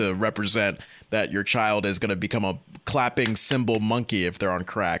monkey to represent that your child is going to become a clapping cymbal monkey if they're on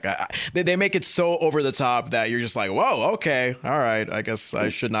crack. They make it so over the top that you're just like, whoa, okay, all right. I guess I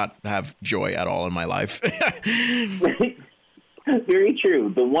should not have joy at all in my life. Very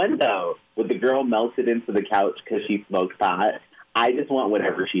true. The one, though, with the girl melted into the couch because she smoked pot, I just want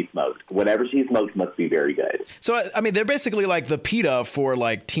whatever she smoked. Whatever she smoked must be very good. So, I mean, they're basically like the PETA for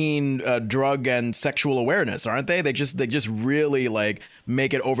like teen drug and sexual awareness, aren't they? They just really like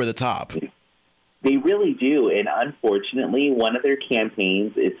make it over the top. They really do. And unfortunately, one of their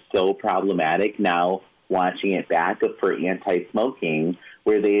campaigns is so problematic now, watching it back, for anti-smoking,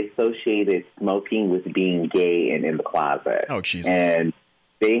 where they associated smoking with being gay and in the closet. Oh, Jesus. And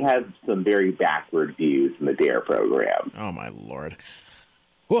they have some very backward views in the DARE program. Oh, my Lord.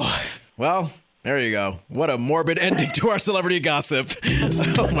 Well, there you go. What a morbid ending to our celebrity gossip.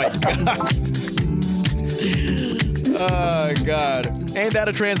 Oh, my God. Oh, God. Ain't that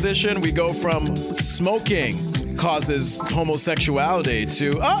a transition? We go from smoking causes homosexuality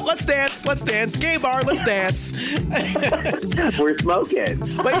to, oh, let's dance, gay bar, let's dance. We're smoking.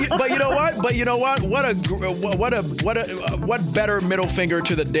 But you know what? What better middle finger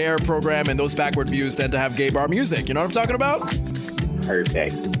to the DARE program and those backward views than to have gay bar music? You know what I'm talking about?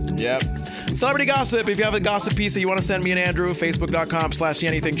 Perfect. Yep. Celebrity gossip. If you have a gossip piece that you want to send me and Andrew,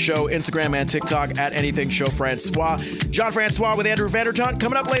 Facebook.com/TheAnythingShow, Instagram and TikTok @AnythingShowFrancois. John Francois with Andrew Vandertunt.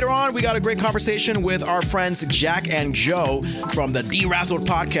 Coming up later on, we got a great conversation with our friends Jack and Joe from the Derazzled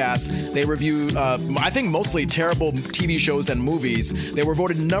podcast. They review, I think, mostly terrible TV shows and movies. They were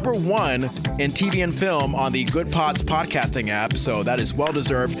voted #1 in TV and film on the Good Pods podcasting app, so that is well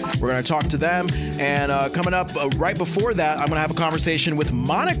deserved. We're going to talk to them. And coming up right before that, I'm going to have a conversation with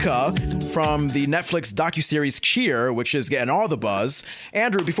Monica from the Netflix docuseries Cheer, which is getting all the buzz.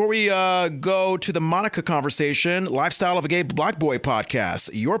 Andrew, before we go to the Monica conversation, Lifestyle of a Gay Black Boy podcast,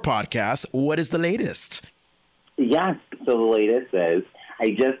 your podcast, what is the latest? Yes, so the latest is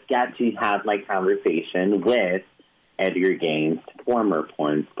I just got to have my conversation with Edgar Gaines, former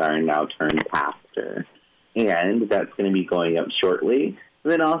porn star, now turned pastor. And that's going to be going up shortly.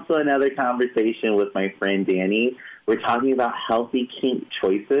 And then also another conversation with my friend Danny. We're talking about healthy kink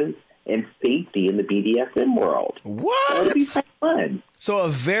choices and safety in the BDSM world. What? So it'll be quite fun. So a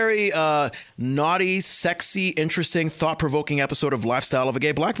very naughty, sexy, interesting, thought-provoking episode of Lifestyle of a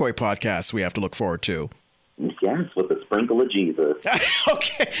Gay Black Boy podcast we have to look forward to. Yes, with a sprinkle of Jesus.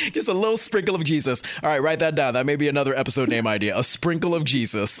 Okay, just a little sprinkle of Jesus. All right, write that down. That may be another episode name idea. A sprinkle of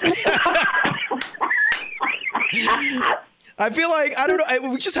Jesus. I feel like, I don't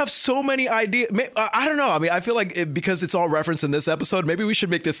know, we just have so many ideas. I don't know. I mean, I feel like because it's all referenced in this episode, maybe we should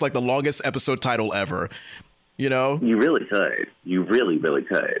make this like the longest episode title ever. You know? You really could. You really, really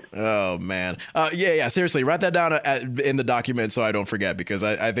could. Oh, man. Yeah. Seriously, write that down in the document so I don't forget, because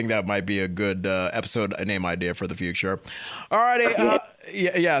I think that might be a good episode name idea for the future. All righty.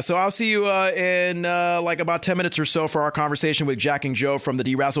 Yeah. So I'll see you in like about 10 minutes or so for our conversation with Jack and Joe from the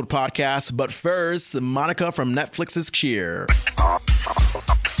Derazzled podcast. But first, Monica from Netflix's Cheer.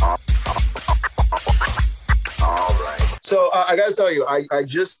 So I got to tell you, I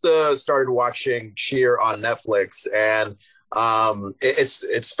just started watching Cheer on Netflix, and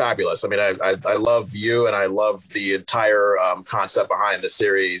it's fabulous. I mean, I love you, and I love the entire concept behind the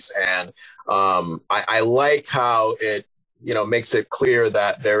series, and I like how it makes it clear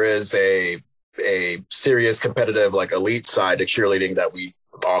that there is a serious competitive, like, elite side to cheerleading that we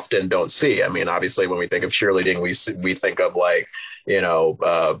often don't see. I mean, obviously, when we think of cheerleading, we think of like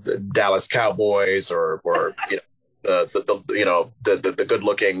Dallas Cowboys or the good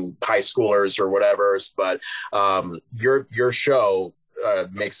looking high schoolers or whatever. But your show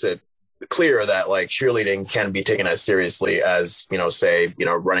makes it clear that like cheerleading can be taken as seriously as, say,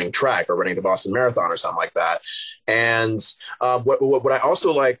 running track or running the Boston Marathon or something like that. And what I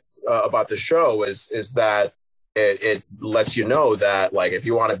also like about the show is that it lets you know that, like, if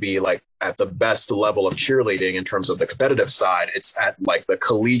you want to be like at the best level of cheerleading in terms of the competitive side. It's at like the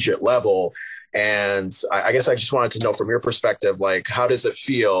collegiate level. And I guess I just wanted to know from your perspective, like, how does it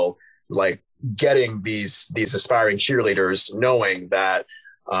feel like getting these aspiring cheerleaders, knowing that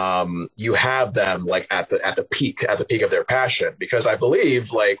you have them like at the peak of their passion? Because I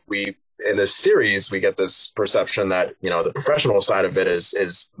believe like in this series, we get this perception that, you know, the professional side of it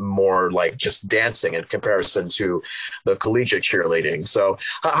is more like just dancing in comparison to the collegiate cheerleading. So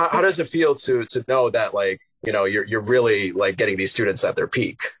how does it feel to know that, like, you know, you're really like getting these students at their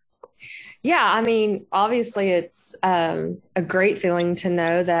peak? Yeah, I mean, obviously it's a great feeling to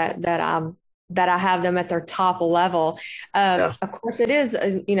know that I have them at their top level. Of course, it is,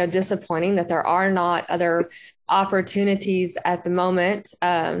 disappointing that there are not other opportunities at the moment.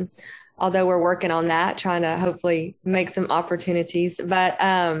 Although we're working on that, trying to hopefully make some opportunities. But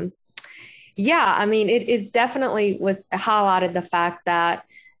yeah, I mean, it's definitely was highlighted the fact that,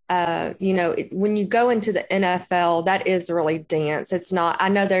 when you go into the NFL, that is really dance. It's not, I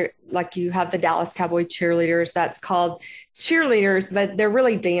know they're like, you have the Dallas Cowboy cheerleaders, that's called cheerleaders, but they're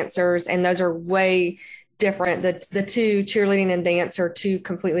really dancers. And those are way different. The two, cheerleading and dance, are two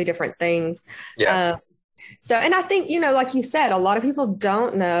completely different things. Yeah. And I think, like you said, a lot of people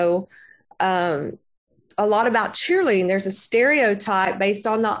don't know a lot about cheerleading. There's a stereotype based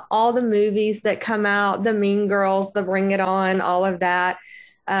on all the movies that come out, the Mean Girls, the Bring It On, all of that.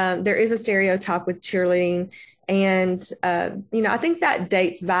 There is a stereotype with cheerleading. And, I think that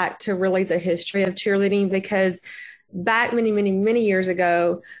dates back to really the history of cheerleading, because back many, many, many years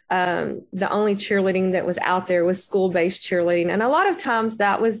ago, the only cheerleading that was out there was school-based cheerleading. And a lot of times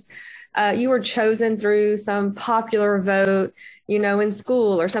that was, you were chosen through some popular vote, in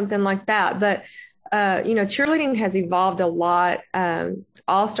school or something like that. But, cheerleading has evolved a lot.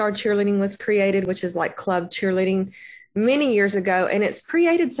 All-star cheerleading was created, which is like club cheerleading, many years ago, and it's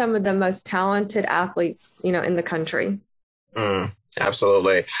created some of the most talented athletes, in the country.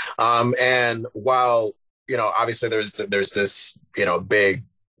 Absolutely. And while, obviously there's this, big,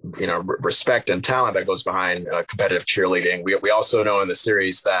 respect and talent that goes behind competitive cheerleading, we also know in the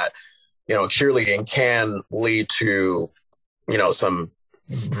series that, cheerleading can lead to, some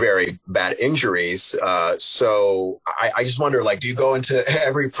very bad injuries. So I just wonder, like, do you go into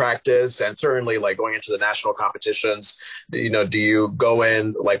every practice, and certainly like going into the national competitions, do you go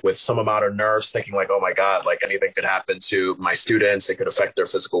in like with some amount of nerves, thinking like, oh my God, like anything could happen to my students, it could affect their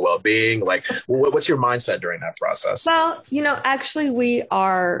physical well-being? Like, what's your mindset during that process? Well, actually we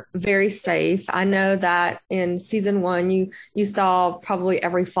are very safe. I know that in season 1, you saw probably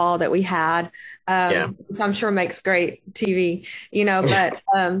every fall that we had, which I'm sure makes great TV, but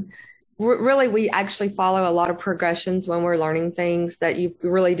really, we actually follow a lot of progressions when we're learning things that you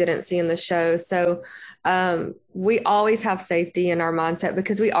really didn't see in the show. So we always have safety in our mindset,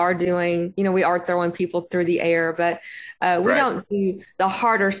 because we are doing, we are throwing people through the air, but we don't do the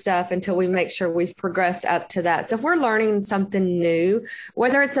harder stuff until we make sure we've progressed up to that. So if we're learning something new,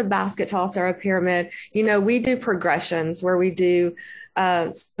 whether it's a basket toss or a pyramid, we do progressions where we do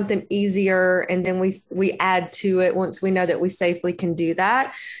something easier, and then we add to it once we know that we safely can do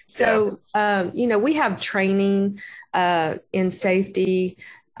that. So, we have training in safety.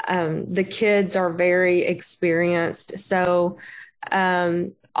 The kids are very experienced. So,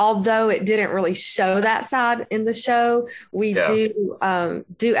 although it didn't really show that side in the show, we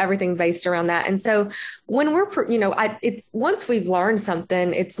do everything based around that. And so when we're, it's once we've learned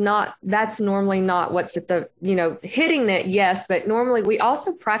something, that's normally not what's at the, hitting it. Yes. But normally we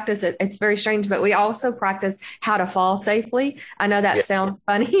also practice it. It's very strange, but we also practice how to fall safely. I know that sounds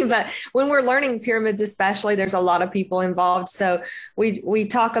funny, but when we're learning pyramids, especially, there's a lot of people involved. So we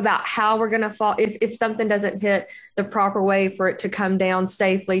talk about how we're going to fall. If something doesn't hit the proper way for it to come down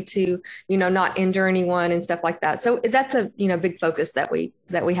safely, to, not injure anyone and stuff like that. So that's a, big focus that we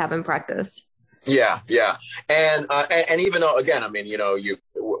have in practice. Yeah. And even though, again, I mean,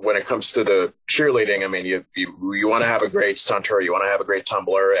 when it comes to the cheerleading, I mean, you want to have a great stunter, you want to have a great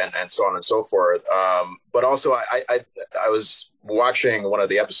tumbler, and so on and so forth. But also I was watching one of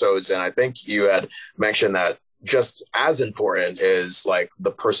the episodes, and I think you had mentioned that just as important is like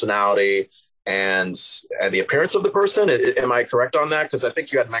the personality and the appearance of the person. Am I correct on that? Because I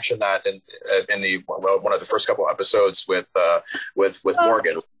think you had mentioned that in the one of the first couple episodes with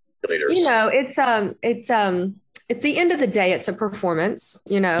Morgan. Leaders. It's at the end of the day, it's a performance.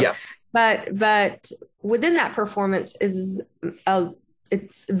 Yes. But within that performance is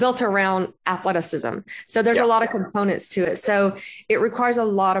it's built around athleticism. So there's a lot of components to it. So it requires a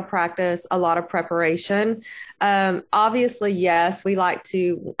lot of practice, a lot of preparation. Obviously, yes, we like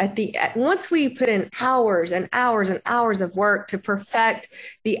to, once we put in hours and hours and hours of work to perfect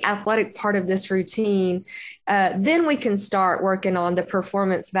the athletic part of this routine, then we can start working on the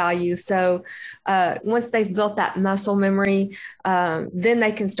performance value. So once they've built that muscle memory, then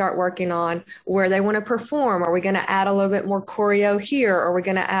they can start working on where they want to perform. Are we going to add a little bit more choreo here? Or are we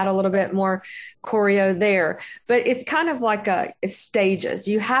going to add a little bit more choreo there? But it's kind of like it's stages.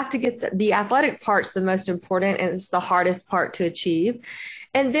 You have to get the athletic part's the most important, and it's the hardest part to achieve.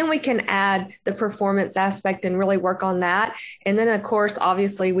 And then we can add the performance aspect and really work on that. And then, of course,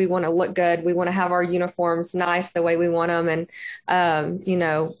 obviously, we want to look good. We want to have our uniforms nice the way we want them,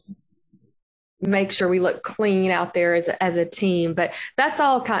 and, make sure we look clean out there as a team. But that's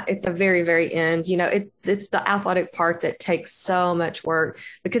all kind of at the very, very end. It's the athletic part that takes so much work,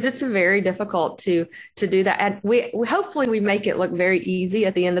 because it's very difficult to do that. And we hopefully make it look very easy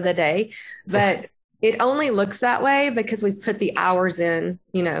at the end of the day, but it only looks that way because we've put the hours in,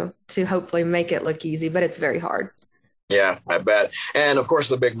 to hopefully make it look easy, but it's very hard. Yeah, I bet. And of course,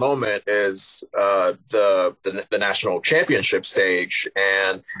 the big moment is the national championship stage.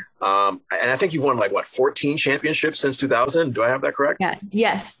 And I think you've won 14 championships since 2000. Do I have that correct? Yeah.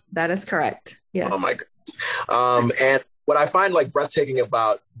 Yes, that is correct. Yes. Oh my goodness. And what I find breathtaking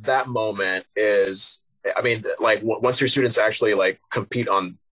about that moment is, once your students actually compete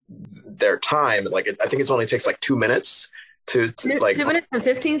on their time, I think it only takes 2 minutes to 2 minutes and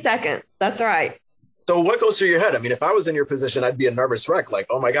 15 seconds. That's right. So what goes through your head? I mean, if I was in your position, I'd be a nervous wreck.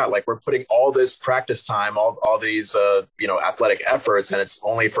 Oh my God, we're putting all this practice time, all these, athletic efforts, and it's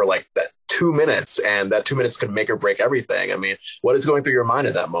only for that 2 minutes, and that 2 minutes could make or break everything. I mean, what is going through your mind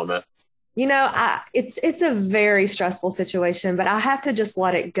at that moment? It's a very stressful situation, but I have to just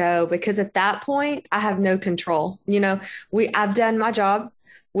let it go, because at that point I have no control. I've done my job.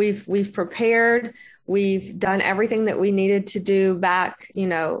 We've prepared. We've done everything that we needed to do back,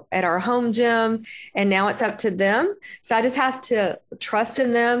 at our home gym, and now it's up to them. So I just have to trust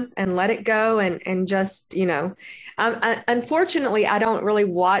in them and let it go, and just, unfortunately, I don't really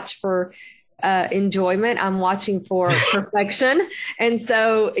watch for enjoyment. I'm watching for perfection. And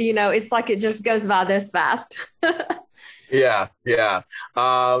so, it's like it just goes by this fast. Yeah.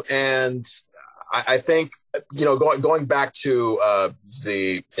 And I think, going back to what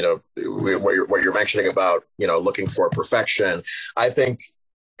you're mentioning about, looking for perfection, I think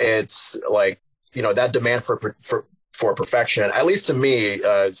it's that demand for perfection, at least to me,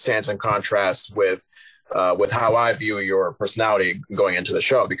 stands in contrast with how I view your personality going into the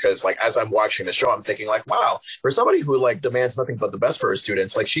show. Because as I'm watching the show, I'm thinking wow, for somebody who demands nothing but the best for her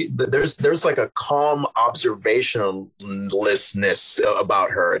students, there's a calm observationlessness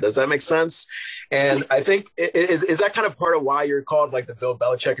about her. Does that make sense? And I think is that kind of part of why you're called the Bill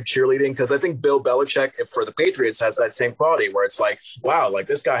Belichick of cheerleading? Because I think Bill Belichick for the Patriots has that same quality where it's wow,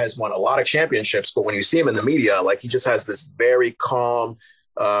 this guy has won a lot of championships, but when you see him in the media, he just has this very calm,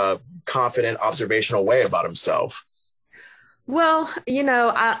 confident, observational way about himself. Well,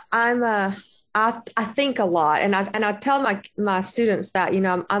 I think a lot, and I tell my students that,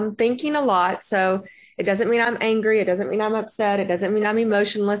 I'm thinking a lot. So it doesn't mean I'm angry. It doesn't mean I'm upset. It doesn't mean I'm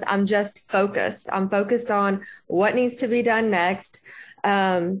emotionless. I'm just focused. I'm focused on what needs to be done next.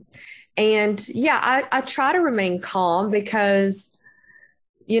 And yeah, I try to remain calm, because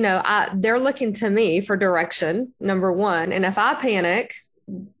they're looking to me for direction, number one. And if I panic,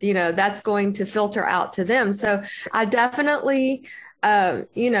 that's going to filter out to them. So I definitely, my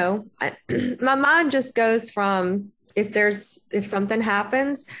mind just goes from, if something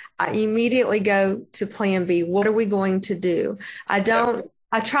happens, I immediately go to plan B. What are we going to do? I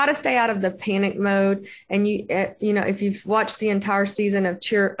try to stay out of the panic mode. And if you've watched the entire season of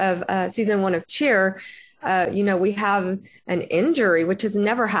season 1 of Cheer, we have an injury, which has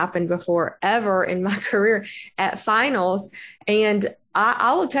never happened before ever in my career, at finals. And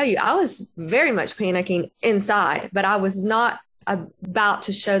I will tell you, I was very much panicking inside, but I was not about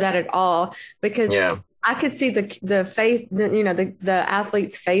to show that at all, because I could see the face, the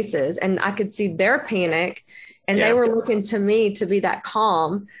athletes' faces, and I could see their panic, and they were looking to me to be that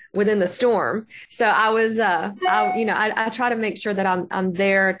calm within the storm. So I was, I try to make sure that I'm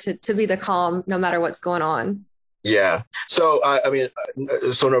there to be the calm no matter what's going on. Yeah. So,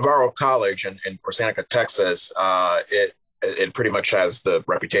 so Navarro College in Seneca, Texas, it pretty much has the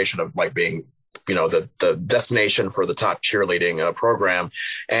reputation of being, the destination for the top cheerleading program.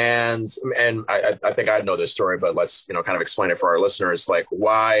 And I think I know this story, but let's, kind of explain it for our listeners,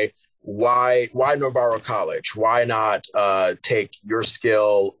 why why Navarro College? Why not take your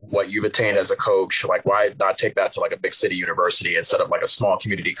skill, what you've attained as a coach? Like, why not take that to like a big city university instead of like a small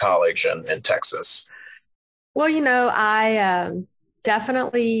community college in Texas? Well, I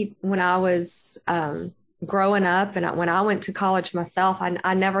definitely, when I was growing up and when I went to college myself,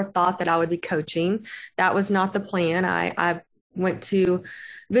 I never thought that I would be coaching. That was not the plan. I went to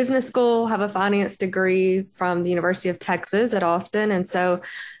business school, have a finance degree from the University of Texas at Austin. And so,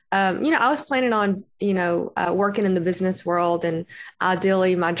 I was planning on, working in the business world. And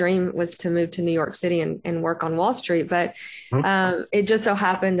ideally, my dream was to move to New York City and work on Wall Street. But it just so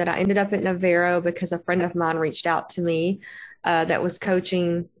happened that I ended up at Navarro because a friend of mine reached out to me that was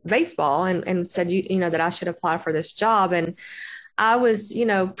coaching baseball and said, that I should apply for this job. And I was,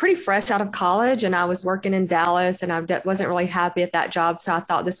 pretty fresh out of college, and I was working in Dallas, and I wasn't really happy at that job. So I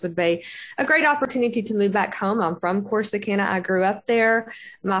thought this would be a great opportunity to move back home. I'm from Corsicana. I grew up there.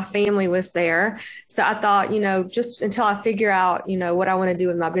 My family was there. So I thought, just until I figure out, what I want to do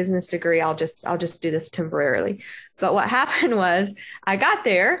with my business degree, I'll just do this temporarily. But what happened was I got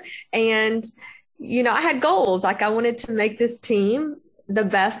there and, I had goals. Like, I wanted to make this team the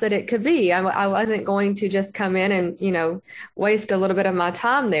best that it could be. I wasn't going to just come in and, waste a little bit of my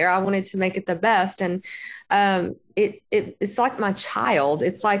time there. I wanted to make it the best. And it's like my child.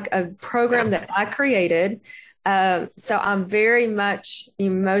 It's like a program that I created. So I'm very much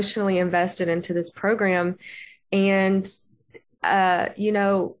emotionally invested into this program. And, I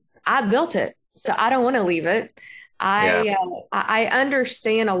built it. So I don't want to leave it. I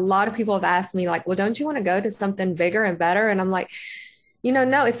understand a lot of people have asked me like, well, don't you want to go to something bigger and better? And I'm like,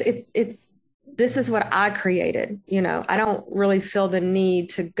 no, it's this is what I created. I don't really feel the need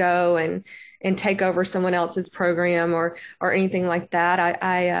to go and take over someone else's program or anything like that.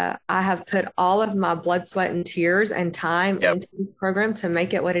 I have put all of my blood, sweat, and tears and time into the program to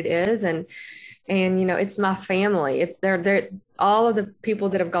make it what it is. And it's my family. It's they're all of the people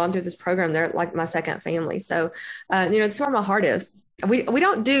that have gone through this program. They're like my second family. So, it's where my heart is. We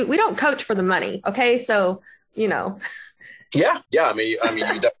don't coach for the money. Okay. So, Yeah. I mean,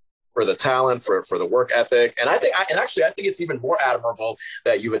 you for the talent, for the work ethic. And I think it's even more admirable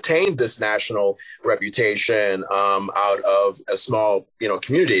that you've attained this national reputation out of a small,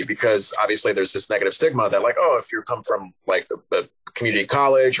 community, because obviously there's this negative stigma that like, oh, if you come from like a community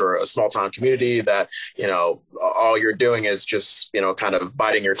college or a small town community that, all you're doing is just, kind of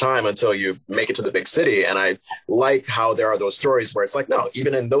biding your time until you make it to the big city. And I like how there are those stories where it's like, no,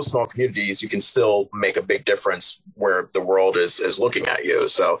 even in those small communities, you can still make a big difference where the world is looking at you.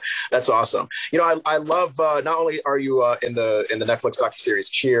 So that's awesome. I love, not only are you in the Netflix docuseries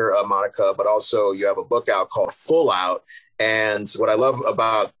Cheer, Monica, but also you have a book out called Full Out. And what I love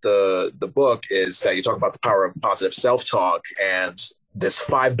about the book is that you talk about the power of positive self-talk and this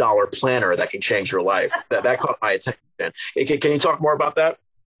 $5 planner that can change your life. That caught my attention. Can you talk more about that?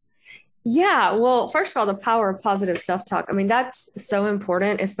 Yeah. Well, first of all, the power of positive self-talk. I mean, that's so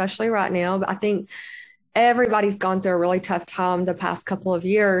important, especially right now. But I think everybody's gone through a really tough time the past couple of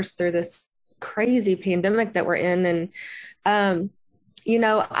years through this crazy pandemic that we're in. And,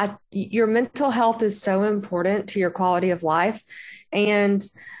 your mental health is so important to your quality of life. And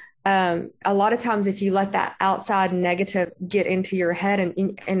a lot of times if you let that outside negative get into your head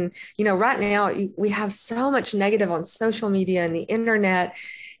and right now we have so much negative on social media and the internet.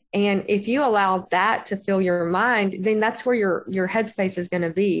 And if you allow that to fill your mind, then that's where your headspace is going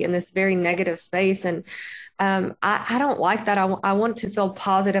to be, in this very negative space. And I don't like that. I want to feel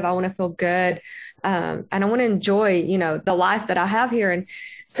positive. I want to feel good. And I want to enjoy, the life that I have here. And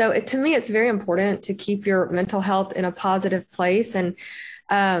so to me, it's very important to keep your mental health in a positive place. And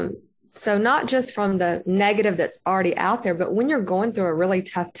so not just from the negative that's already out there, but when you're going through a really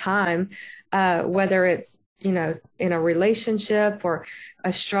tough time, whether it's, in a relationship or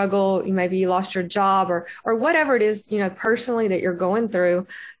a struggle, maybe you lost your job or whatever it is, personally that you're going through,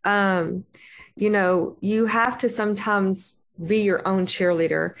 you have to sometimes be your own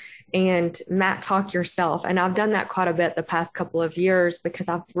cheerleader and Matt talk yourself. And I've done that quite a bit the past couple of years because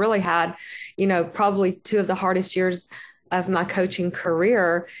I've really had, probably two of the hardest years of my coaching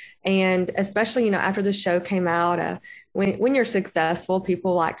career. And especially, after the show came out, when you're successful,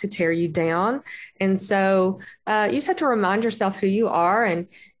 people like to tear you down. And so you just have to remind yourself who you are and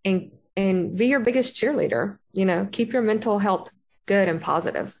be your biggest cheerleader, keep your mental health good and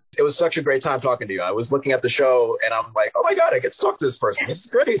positive. It was such a great time talking to you. I was looking at the show and I'm like, oh my God, I get to talk to this person. This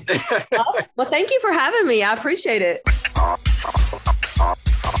is great. Well, thank you for having me. I appreciate it.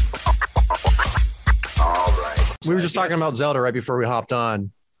 We were just talking about Zelda right before we hopped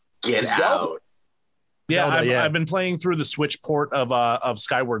on. Get out. Yeah, Zelda, I've been playing through the Switch port of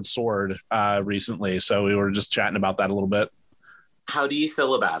Skyward Sword recently, so we were just chatting about that a little bit. How do you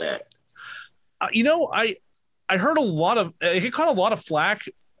feel about it? I heard it caught a lot of flack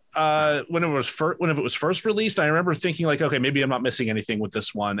when it was first released. I remember thinking like, okay, maybe I'm not missing anything with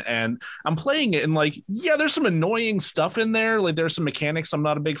this one, and I'm playing it, and like, yeah, there's some annoying stuff in there. Like, there's some mechanics I'm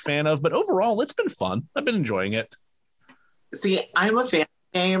not a big fan of, but overall, it's been fun. I've been enjoying it. See, I'm a fan of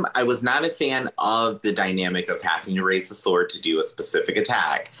the game. I was not a fan of the dynamic of having to raise the sword to do a specific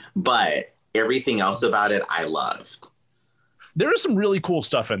attack, but everything else about it, I love. There is some really cool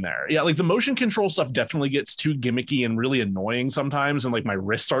stuff in there. Yeah, like the motion control stuff definitely gets too gimmicky and really annoying sometimes, and like my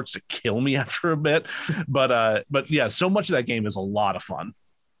wrist starts to kill me after a bit. But yeah, so much of that game is a lot of fun.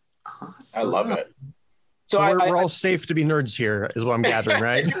 I love it. So we're all safe to be nerds here, is what I'm gathering,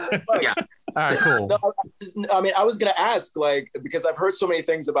 right? Yeah. All right, cool. No, I mean, I was going to ask, like, because I've heard so many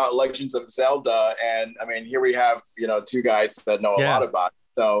things about Legends of Zelda, and I mean, here we have, two guys that know a lot about it.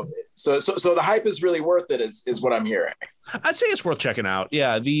 So the hype is really worth it, is what I'm hearing. I'd say it's worth checking out.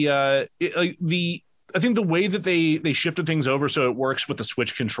 Yeah, I think the way that they shifted things over so it works with the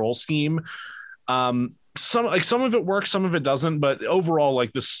Switch control scheme. Some of it works, some of it doesn't, but overall,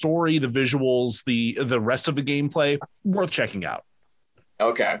 like the story, the visuals, the rest of the gameplay, worth checking out.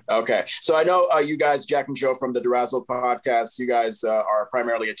 Okay. So I know you guys, Jack and Joe from the Durazzle podcast, you guys are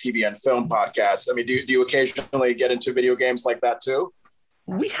primarily a TV and film podcast. I mean, do you occasionally get into video games like that too?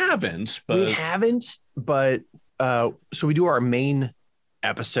 We haven't, but so we do our main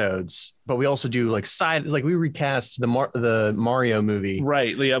episodes, but we also do like we recast the Mario movie,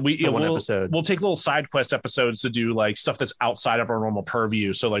 right? Yeah, we'll take little side quest episodes to do like stuff that's outside of our normal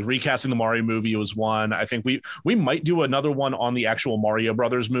purview. So like recasting the Mario movie was one. I think we might do another one on the actual Mario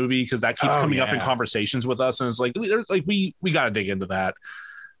Brothers movie, because that keeps coming up in conversations with us, and it's like we got to dig into that.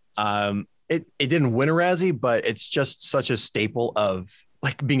 It didn't win a Razzie, but it's just such a staple of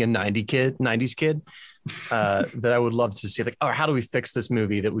like being a 90s kid. That I would love to see, like, how do we fix this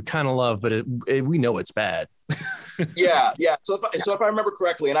movie that we kind of love, but we know it's bad. Yeah. So if I remember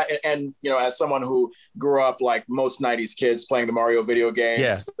correctly, and as someone who grew up like most 90s kids playing the Mario video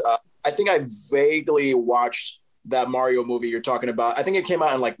games, I think I vaguely watched that Mario movie you're talking about. I think it came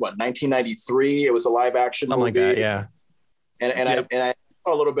out in 1993. It was a live action movie. Like that, yeah. And I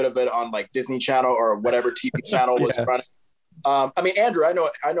saw a little bit of it on like Disney Channel or whatever TV channel was running. I mean, Andrew, I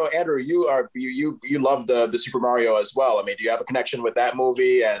know, Andrew, you love the Super Mario as well. I mean, do you have a connection with that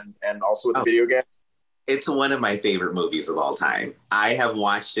movie and also with the video game? It's one of my favorite movies of all time. I have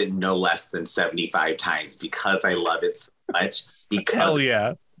watched it no less than 75 times because I love it so much. Hell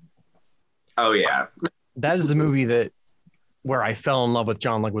yeah. Oh yeah. That is the movie where I fell in love with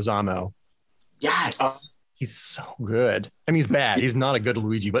John Leguizamo. Yes. He's so good. I mean, he's bad. He's not a good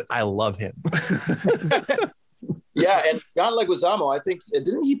Luigi, but I love him. Yeah, and John Leguizamo, I think,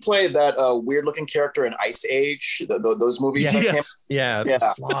 didn't he play that weird-looking character in Ice Age? Those movies. Yeah.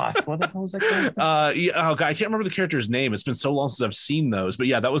 Sloth. What the hell was that character? God, I can't remember the character's name. It's been so long since I've seen those, but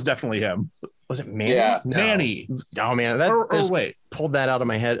yeah, that was definitely him. Was it Manny? Yeah, no. Manny. Oh man, wait, pulled that out of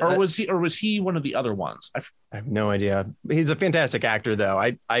my head. Or was he one of the other ones? I have no idea. He's a fantastic actor, though.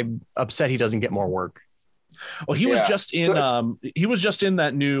 I'm upset he doesn't get more work. Well, he was just in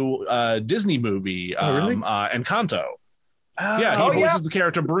that new Disney movie, really? Encanto. Yeah, he voices the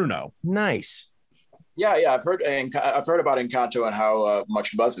character Bruno. Nice. Yeah, I've heard about Encanto and how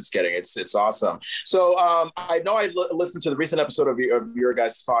much buzz it's getting. It's awesome. So I know I listened to the recent episode of your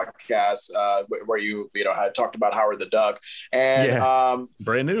guys' podcast where you had talked about Howard the Duck, and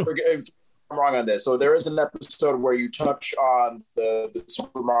brand new. If I'm wrong on this. So there is an episode where you touch on the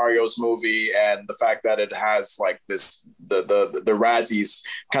Super Mario's movie and the fact that it has like the Razzies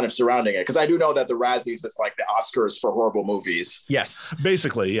kind of surrounding it. Because I do know that the Razzies is like the Oscars for horrible movies. Yes,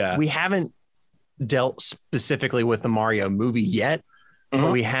 basically, yeah. We haven't dealt specifically with the Mario movie yet.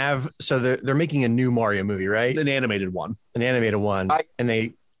 But we have. So they're making a new Mario movie, right? An animated one.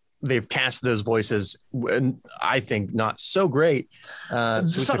 And they've cast those voices, and I think not so great.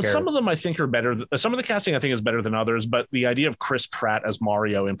 Some of them I think are better. Some of the casting I think is better than others, but the idea of Chris Pratt as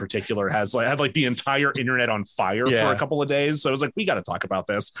Mario in particular had the entire internet on fire for a couple of days. So I was like, we got to talk about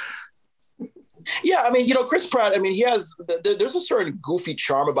this. Yeah, I mean, Chris Pratt, I mean, there's a certain goofy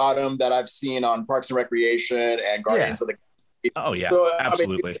charm about him that I've seen on Parks and Recreation and Guardians of the Galaxy. Oh yeah, so,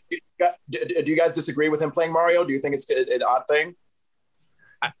 absolutely. I mean, do you guys disagree with him playing Mario? Do you think it's an odd thing?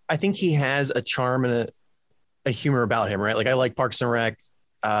 I think he has a charm and a humor about him, right? Like I like Parks and Rec.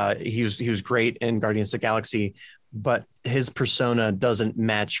 He was great in Guardians of the Galaxy, but his persona doesn't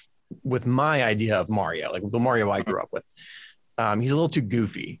match with my idea of Mario, like the Mario I grew up with. He's a little too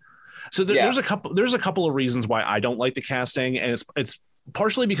goofy. So there's a couple of reasons why I don't like the casting, and it's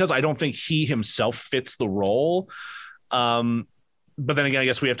partially because I don't think he himself fits the role. But then again, I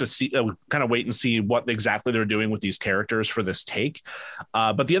guess we have to see, kind of wait and see what exactly they're doing with these characters for this take.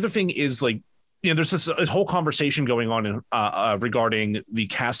 But the other thing is, like, there's this whole conversation going on regarding the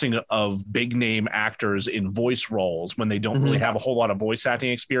casting of big name actors in voice roles when they don't really have a whole lot of voice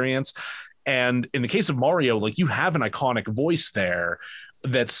acting experience. And in the case of Mario, like, you have an iconic voice there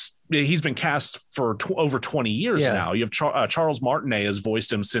he's been cast for over 20 years now. You have Charles Martinet has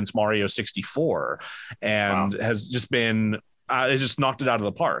voiced him since Mario 64 and has just been it just knocked it out of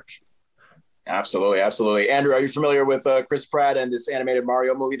the park. Absolutely. Andrew, are you familiar with Chris Pratt and this animated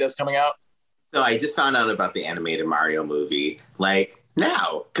Mario movie that's coming out? So I just found out about the animated Mario movie like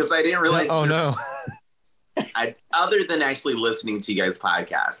now, because I didn't realize. Oh no. Other than actually listening to you guys'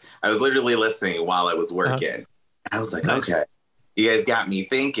 podcast, I was literally listening while I was working. And I was like, okay, you guys got me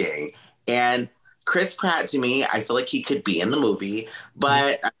thinking. And Chris Pratt, to me, I feel like he could be in the movie,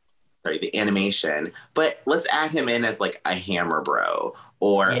 but the animation, but let's add him in as like a Hammer Bro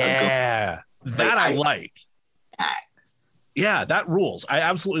or I like. Yeah, that rules. I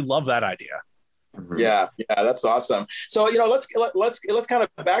absolutely love that idea. Yeah, that's awesome. So, let's kind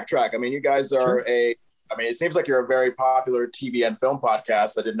of backtrack. I mean, you guys are it seems like you're a very popular TV and film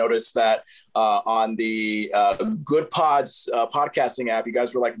podcast. I did notice that on the Good Pods podcasting app, you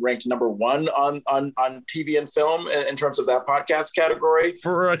guys were like ranked number 1 on TV and film in terms of that podcast category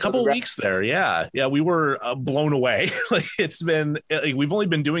for a couple of weeks there. Yeah, we were blown away. Like, it's been we've only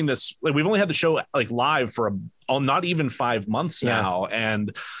been doing this. Like, we've only had the show like live for not even 5 months now,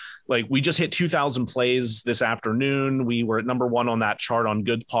 and like, we just hit 2,000 plays this afternoon. We were at number 1 on that chart on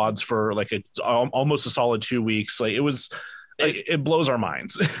Good Pods for like almost a solid 2 weeks. Like, it was, it blows our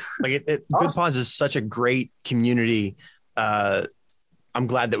minds. Like, Good Pods is such a great community. I'm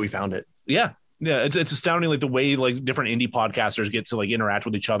glad that we found it. Yeah. It's astounding, like, the way like different indie podcasters get to like interact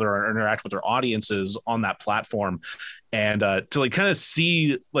with each other or interact with their audiences on that platform, and to like kind of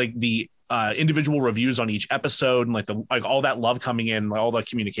see like the individual reviews on each episode and like all that love coming in, like all the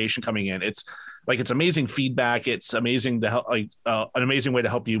communication coming in. It's amazing feedback. It's amazing to help, like an amazing way to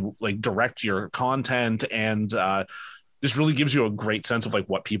help you like direct your content, and this really gives you a great sense of like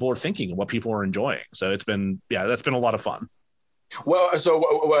what people are thinking and what people are enjoying. So that's been a lot of fun. Well, so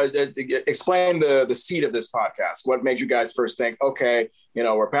explain the seed of this podcast. What made you guys first think, okay,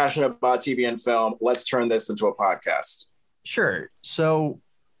 we're passionate about TV and film, let's turn this into a podcast? Sure. So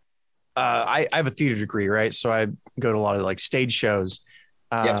I have a theater degree, right? So I go to a lot of like stage shows.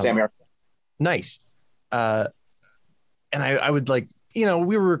 Same here. Nice. And I would like, we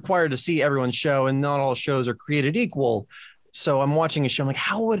were required to see everyone's show, and not all shows are created equal. So I'm watching a show, I'm like,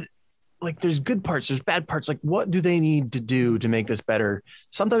 how would, like, there's good parts, there's bad parts. Like, what do they need to do to make this better?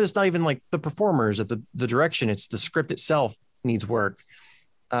 Sometimes it's not even like the performers or the direction. It's the script itself needs work.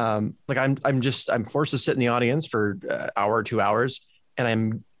 Like I'm forced to sit in the audience for an hour or 2 hours, and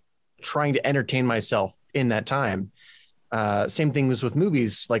I'm trying to entertain myself in that time. Same thing was with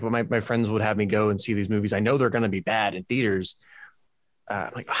movies. Like, when my friends would have me go and see these movies, I know they're going to be bad in theaters.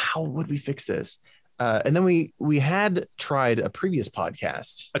 Like, how would we fix this? And then we had tried a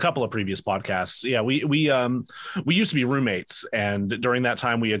couple of previous podcasts. Yeah, we used to be roommates, and during that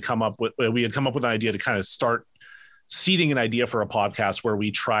time we had come up with an idea to kind of start seeding an idea for a podcast where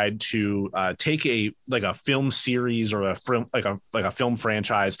we tried to take a film series or a film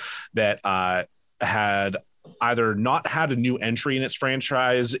franchise that had either not had a new entry in its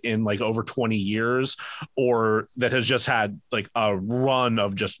franchise in like over 20 years, or that has just had like a run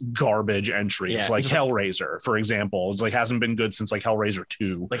of just garbage entries, like Hellraiser, for example. It's like hasn't been good since like Hellraiser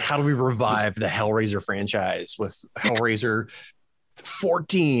 2. Like, how do we revive the Hellraiser franchise with Hellraiser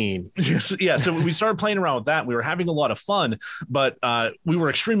 14? Yeah, so we started playing around with that. We were having a lot of fun, but we were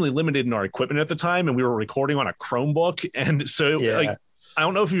extremely limited in our equipment at the time, and we were recording on a Chromebook, and so like, I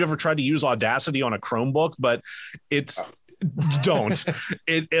don't know if you've ever tried to use Audacity on a Chromebook, but don't.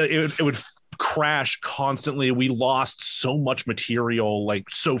 It would crash constantly. We lost so much material like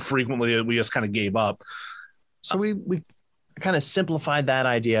so frequently that we just kind of gave up. So we kind of simplified that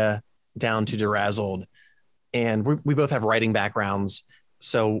idea down to Derazzled, and we both have writing backgrounds,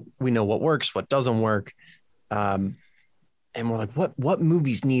 so we know what works, what doesn't work. And we're like, what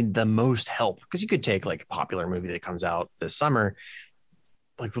movies need the most help? Because you could take like a popular movie that comes out this summer.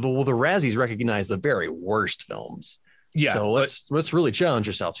 Like, the Razzies recognize the very worst films. Yeah. So let's really challenge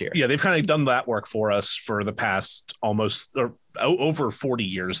yourselves here. Yeah, they've kind of done that work for us for the past over 40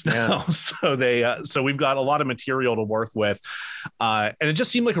 years now. Yeah. So we've got a lot of material to work with. And it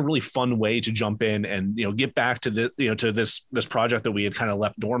just seemed like a really fun way to jump in and, get back to this project that we had kind of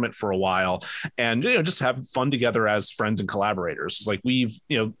left dormant for a while, and, just have fun together as friends and collaborators. Like we've,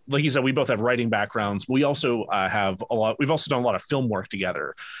 like you said, we both have writing backgrounds. We've also done a lot of film work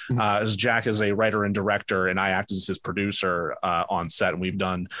together, as Jack is a writer and director, and I act as his producer on set. And we've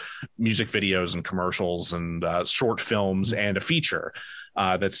done music videos and commercials and short films and a feature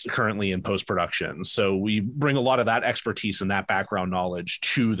that's currently in post-production. So we bring a lot of that expertise and that background knowledge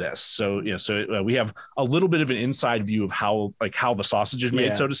to this. So, we have a little bit of an inside view of how the sausage is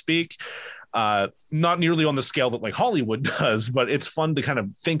made, so to speak. Not nearly on the scale that like Hollywood does, but it's fun to kind of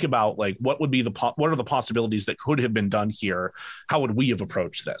think about like what are the possibilities that could have been done here? How would we have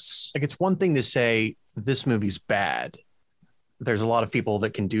approached this? Like, it's one thing to say this movie's bad. There's a lot of people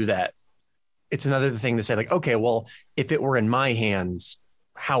that can do that. It's another thing to say like, okay, well, if it were in my hands,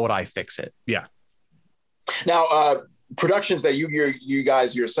 how would I fix it? Yeah. Now, productions that you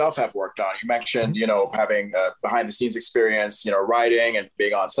guys yourself have worked on, you mentioned, having behind the scenes experience, writing and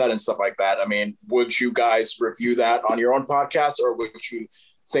being on set and stuff like that. I mean, would you guys review that on your own podcast, or would you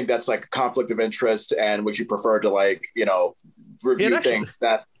think that's like a conflict of interest, and would you prefer to review things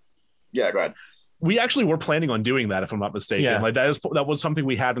that? Yeah, go ahead. We actually were planning on doing that, if I'm not mistaken. Yeah. Like that was something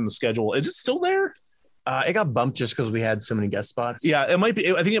we had in the schedule. Is it still there? It got bumped just because we had so many guest spots. Yeah, it might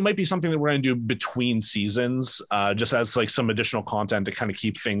be. I think it might be something that we're going to do between seasons, just as like some additional content to kind of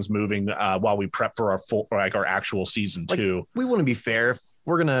keep things moving while we prep for our actual season 2. We want to be fair. If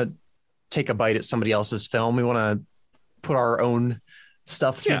we're going to take a bite at somebody else's film, we want to put our own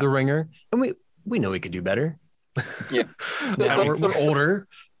stuff through the ringer, and we know we could do better. Yeah, we're older.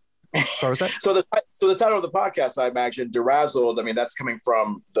 Sorry, So the title of the podcast, I imagine, Derazzled. I mean, that's coming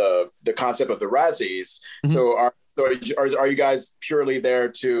from the concept of the Razzies. Mm-hmm. So are you guys purely there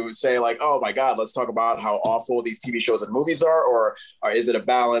to say like, oh my God, let's talk about how awful these TV shows and movies are, or is it a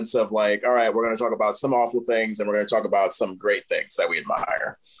balance of like, all right, we're going to talk about some awful things and we're going to talk about some great things that we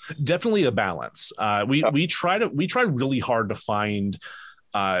admire? Definitely a balance. We try really hard to find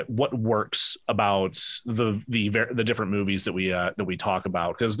what works about the different movies that we talk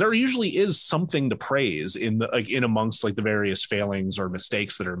about, because there usually is something to praise in amongst like the various failings or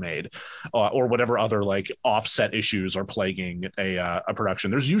mistakes that are made, or whatever other like offset issues are plaguing a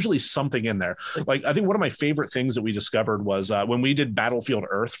production. There's usually something in there. Like, I think one of my favorite things that we discovered was when we did Battlefield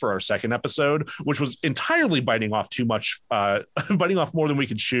Earth for our second episode, which was entirely biting off more than we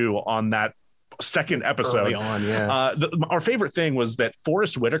could chew on that second episode. Early on, yeah. Our favorite thing was that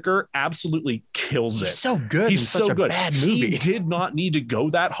Forrest Whitaker absolutely kills it. He's so good. He's so such good. A bad movie. He did not need to go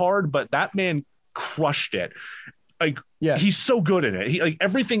that hard, but that man crushed it. He's so good in it. He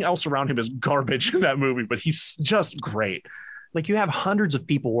everything else around him is garbage in that movie, but he's just great. Like, you have hundreds of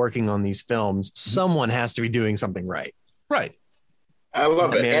people working on these films. Someone has to be doing something right. Right. I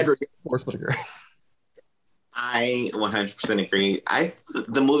love it. Andrew, Forrest Whitaker. I 100% agree.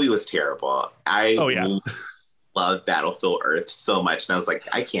 The movie was terrible. I love Battlefield Earth so much, and I was like,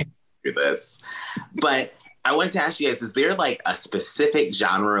 I can't do this. But I wanted to ask you guys, is there like a specific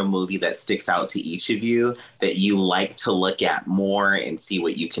genre of movie that sticks out to each of you that you like to look at more and see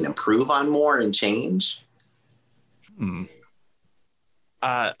what you can improve on more and change?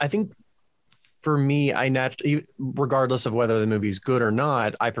 I think for me, I naturally, regardless of whether the movie's good or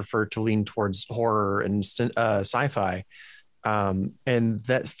not, I prefer to lean towards horror and sci-fi. And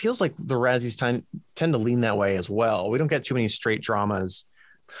that feels like the Razzies tend to lean that way as well. We don't get too many straight dramas.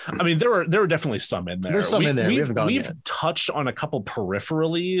 I mean, there are definitely some in there. There's some in there. We've touched on a couple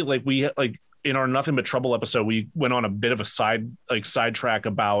peripherally. Like in our Nothing But Trouble episode, we went on a bit of a sidetrack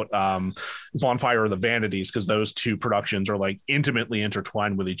about Bonfire of the Vanities, because those two productions are like intimately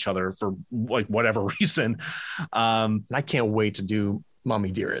intertwined with each other for like whatever reason. I can't wait to do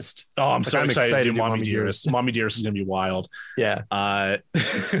Mommy Dearest. Oh, I'm so excited to do Mommy Dearest. Mommy Dearest is going to be wild. Yeah.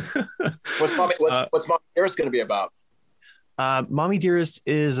 What's Mommy Dearest going to be about? Mommy Dearest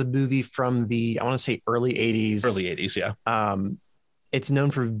is a movie from the, I want to say early 80s. Early 80s, yeah. It's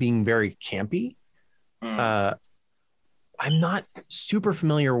known for being very campy. I'm not super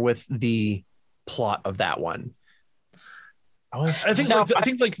familiar with the plot of that one. I think the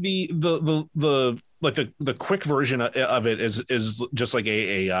quick version of it is just like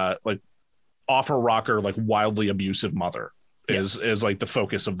a like offer rocker, like wildly abusive mother. Is like the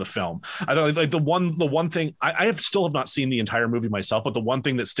focus of the film. I thought like the one thing I still have not seen the entire movie myself, but the one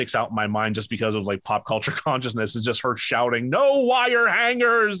thing that sticks out in my mind just because of like pop culture consciousness is just her shouting, "No wire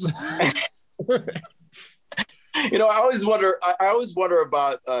hangers!" I always wonder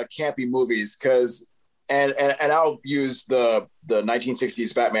about campy movies, because and I'll use the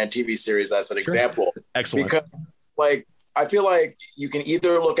 1960s Batman TV series as an example. Excellent. Because like I feel like you can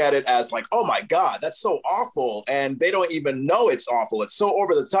either look at it as like, oh my God, that's so awful, and they don't even know it's awful. It's so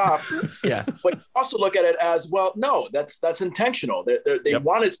over the top. Yeah. But also look at it as, well, no, that's intentional. They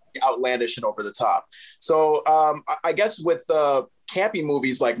want it to be outlandish and over the top. So I guess with campy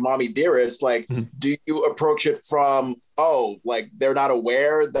movies like Mommy Dearest, like, do you approach it from, oh, like they're not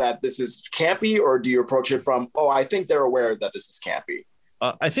aware that this is campy, or do you approach it from, oh, I think they're aware that this is campy?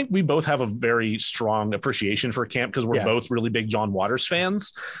 I think we both have a very strong appreciation for camp because we're both really big John Waters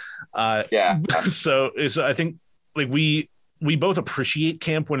fans. So I think like we both appreciate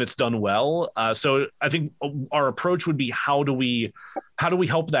camp when it's done well. So I think our approach would be, how do we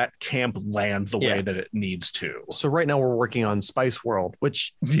help that camp land the way that it needs to? So right now we're working on Spice World,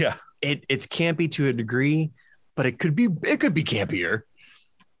 which it's campy to a degree, but it could be campier.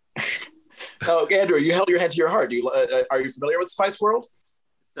 Oh, Andrew, you held your hand to your heart. Are you familiar with Spice World?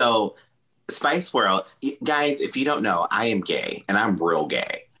 So, Spice World, guys, if you don't know, I am gay, and I'm real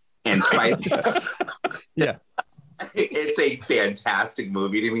gay. And Spice, it's a fantastic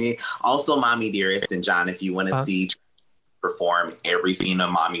movie to me. Also, Mommy Dearest, and John, if you want to see perform every scene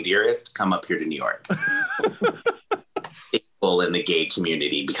of Mommy Dearest, come up here to New York. People in the gay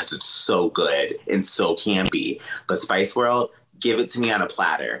community, because it's so good and so campy. But Spice World, give it to me on a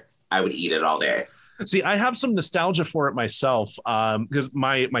platter. I would eat it all day. See, I have some nostalgia for it myself because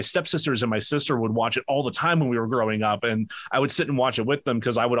my stepsisters and my sister would watch it all the time when we were growing up, and I would sit and watch it with them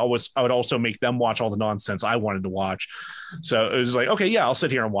because I would also make them watch all the nonsense I wanted to watch. So it was like, okay, yeah, I'll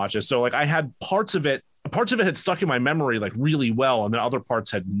sit here and watch it. So like I had parts of it had stuck in my memory like really well, and then other parts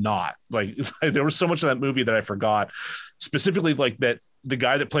had not. Like there was so much of that movie that I forgot. Specifically, like that the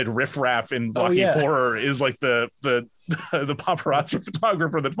guy that played Riff Raff in Rocky Horror is like the paparazzi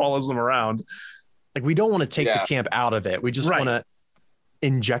photographer that follows them around. Like we don't want to take the camp out of it. We just want to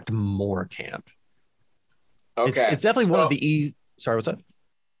inject more camp. Okay. It's definitely one of the easy. Sorry, what's that?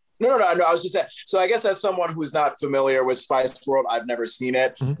 No. I was just saying. So I guess as someone who's not familiar with Spice World, I've never seen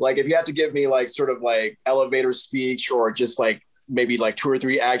it. Like if you had to give me like sort of like elevator speech, or just like maybe like 2 or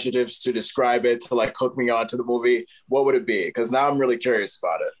 3 adjectives to describe it, to like hook me onto the movie, what would it be? Because now I'm really curious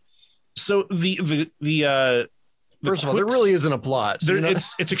about it. So First of all, there really isn't a plot. So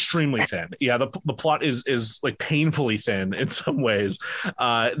it's extremely thin. Yeah, the plot is like painfully thin in some ways.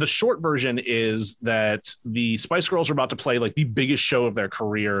 The short version is that the Spice Girls are about to play like the biggest show of their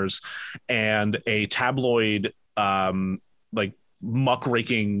careers, and a tabloid like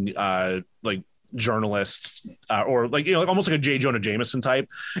muckraking like journalist or like, you know, like almost like a J. Jonah Jameson type,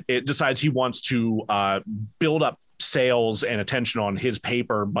 it decides he wants to build up sales and attention on his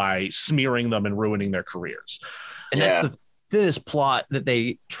paper by smearing them and ruining their careers. And that's the thinnest plot that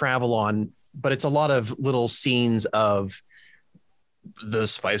they travel on, but it's a lot of little scenes of the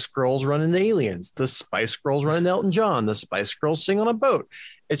Spice Girls run into aliens, the Spice Girls run into Elton John, the Spice Girls sing on a boat.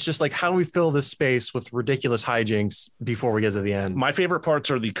 It's just like, how do we fill this space with ridiculous hijinks before we get to the end? My favorite parts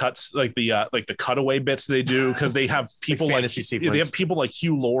are the cuts, like the cutaway bits they do, because they have people like they have people like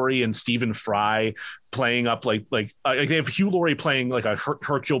Hugh Laurie and Stephen Fry playing up like they have Hugh Laurie playing like a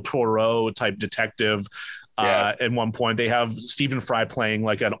Hercule Poirot type detective. At one point, they have Stephen Fry playing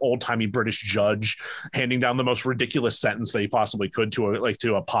like an old-timey British judge, handing down the most ridiculous sentence that he possibly could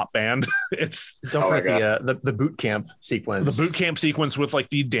to a pop band. Don't forget the boot camp sequence. The boot camp sequence with like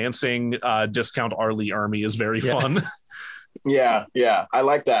the dancing discount Arlie Ermy is very fun. Yeah, I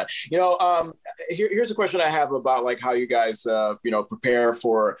like that. You know, here's a question I have about like how you guys, prepare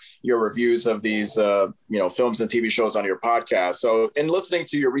for your reviews of these, films and TV shows on your podcast. So in listening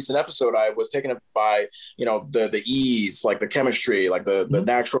to your recent episode, I was taken up by, the ease, like the chemistry, like the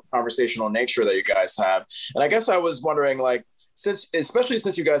natural conversational nature that you guys have. And I guess I was wondering, like, especially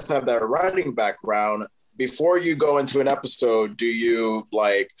since you guys have that writing background, before you go into an episode, do you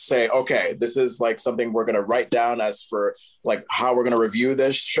like say, okay, this is like something we're going to write down as for like how we're going to review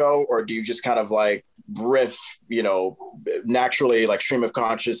this show? Or do you just kind of like riff, naturally, like stream of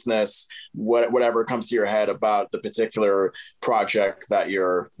consciousness, whatever comes to your head about the particular project that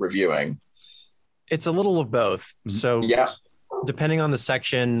you're reviewing? It's a little of both. So depending on the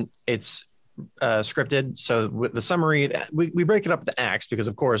section, it's scripted. So with the summary, we break it up into acts because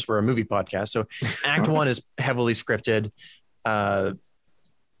of course we're a movie podcast. So act 1 is heavily scripted.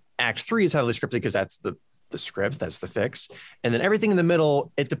 Act 3 is heavily scripted because that's the script, that's the fix. And then everything in the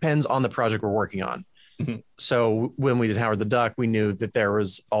middle, it depends on the project we're working on. So when we did Howard the Duck, we knew that there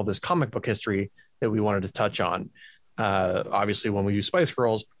was all this comic book history that we wanted to touch on. Obviously when we do Spice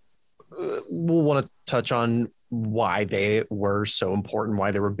Girls, we'll want to touch on why they were so important,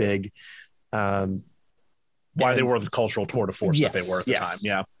 why they were big. why they were the cultural tour de force that they were at the time.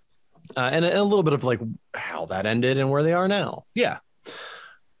 Yeah. And a little bit of like how that ended and where they are now. Yeah.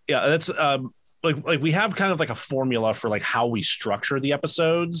 Yeah. That's like we have kind of like a formula for like how we structure the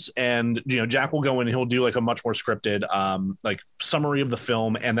episodes, and Jack will go in and he'll do like a much more scripted like summary of the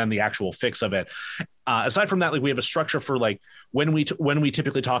film and then the actual fix of it. Aside from that, like we have a structure for like when we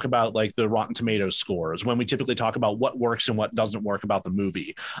typically talk about like the Rotten Tomatoes scores, when we typically talk about what works and what doesn't work about the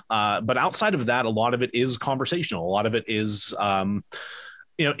movie. But outside of that, a lot of it is conversational. A lot of it is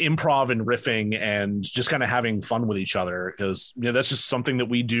improv and riffing and just kind of having fun with each other, because that's just something that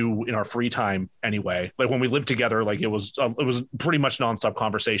we do in our free time anyway. Like when we lived together, like it was pretty much nonstop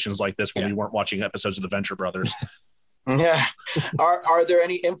conversations like this when we weren't watching episodes of the Venture Brothers. Yeah. Are there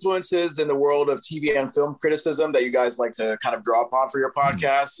any influences in the world of TV and film criticism that you guys like to kind of draw upon for your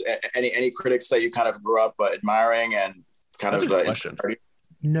podcast? Any critics that you kind of grew up admiring and kind That's of a good question.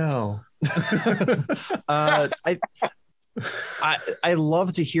 No. I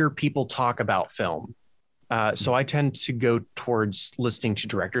love to hear people talk about film. So I tend to go towards listening to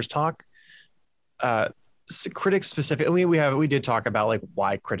directors talk. Critics specific. We did talk about like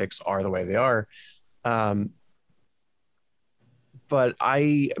why critics are the way they are. But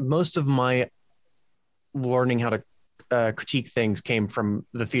most of my learning how to critique things came from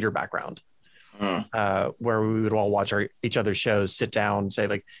the theater background, where we would all watch each other's shows, sit down, say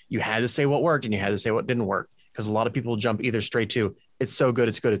like you had to say what worked and you had to say what didn't work. Because a lot of people jump either straight to it's so good,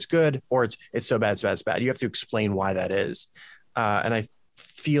 it's good, it's good, or it's so bad, it's bad, it's bad. You have to explain why that is. And I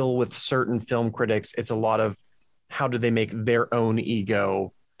feel with certain film critics, it's a lot of how do they make their own ego,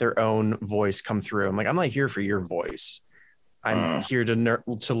 their own voice come through. I'm like, I'm not here for your voice. I'm here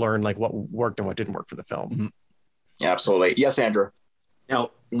to learn like what worked and what didn't work for the film. Mm-hmm. Yeah, absolutely. Yes, Andrew.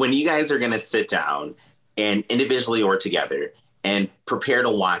 Now, when you guys are going to sit down and individually or together and prepare to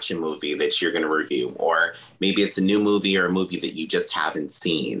watch a movie that you're going to review, or maybe it's a new movie or a movie that you just haven't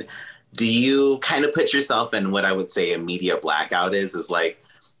seen, do you kind of put yourself in what I would say a media blackout is like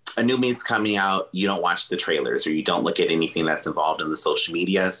a new movie's coming out, you don't watch the trailers or you don't look at anything that's involved in the social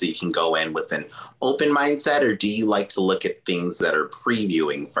media so you can go in with an open mindset, or do you like to look at things that are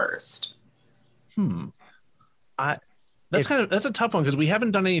previewing first? That's a tough one, because we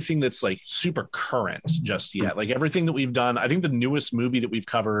haven't done anything that's like super current just yet. Like everything that we've done, I think the newest movie that we've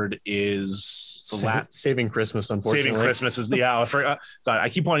covered is Saving Christmas. Unfortunately, Saving Christmas is I forgot. God, I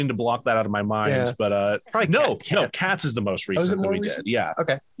keep wanting to block that out of my mind, but probably Cats is the most recent that we did. Yeah.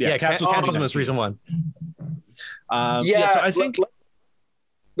 Okay. Yeah. Cats was the most recent one. So I think.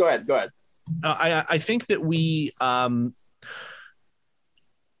 Go ahead. I think that we.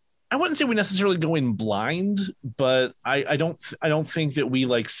 I wouldn't say we necessarily go in blind, but I don't think that we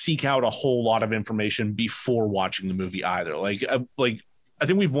like seek out a whole lot of information before watching the movie either. Like I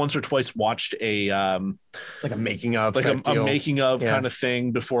think we've once or twice watched a making of, like a making of kind of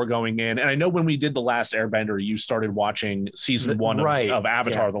thing before going in. And I know when we did The Last Airbender, you started watching season one of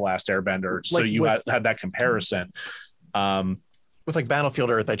Avatar: The Last Airbender, so you had that comparison. With like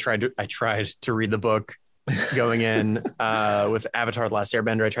Battlefield Earth, I tried to read the book. Going in with Avatar: The Last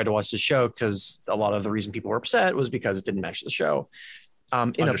Airbender, I tried to watch the show because a lot of the reason people were upset was because it didn't match the show.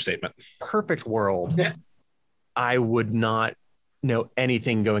 In Understatement. A perfect world, I would not know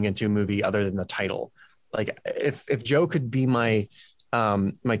anything going into a movie other than the title. Like if Joe could be my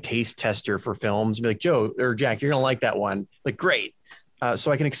taste tester for films, be like, Joe or Jack, you're gonna like that one. Like, great.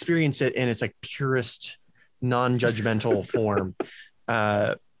 So I can experience it in its like purest, non-judgmental form.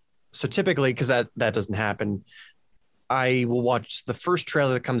 So typically, because that doesn't happen, I will watch the first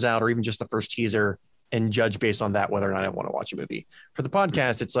trailer that comes out, or even just the first teaser, and judge based on that whether or not I want to watch a movie. For the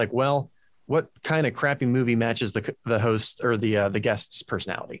podcast, it's like, well, what kind of crappy movie matches the host or the guest's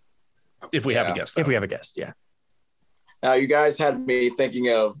personality? If we have a guest, if we have a guest, yeah. Now, you guys had me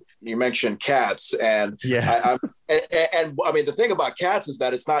thinking of, you mentioned Cats, and I mean, the thing about Cats is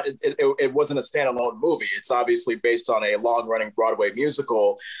that it wasn't a standalone movie. It's obviously based on a long-running Broadway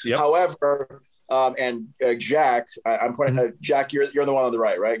musical. Yep. However, Jack, I'm pointing at Jack. You're the one on the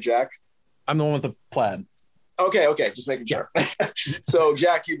right, Jack? I'm the one with the plaid. Okay, just making sure. So,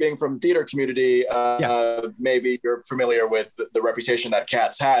 Jack, you being from the theater community, maybe you're familiar with the reputation that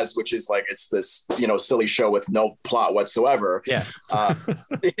Cats has, which is like it's this silly show with no plot whatsoever. Yeah.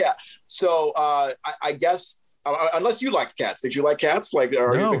 So, I guess unless you liked Cats, did you like Cats? Like,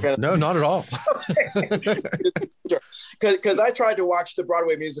 are you a big fan? No, not at all. Because I tried to watch the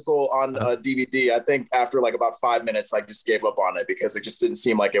Broadway musical on DVD. I think after like about 5 minutes, I just gave up on it because it just didn't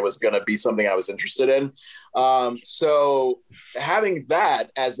seem like it was going to be something I was interested in. So having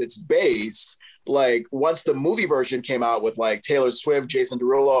that as its base, like once the movie version came out with like Taylor Swift, Jason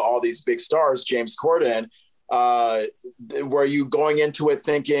Derulo, all these big stars, James Corden, were you going into it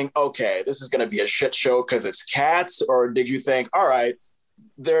thinking, okay, this is going to be a shit show because it's Cats, or did you think, all right,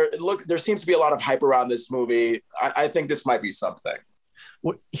 there seems to be a lot of hype around this movie. I think this might be something.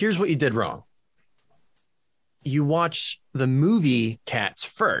 Well, here's what you did wrong. You watch the movie Cats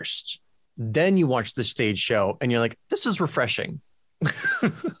first, then you watch the stage show, and you're like, this is refreshing.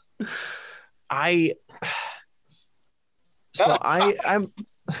 I'm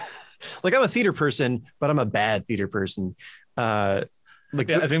like, I'm a theater person, but I'm a bad theater person. I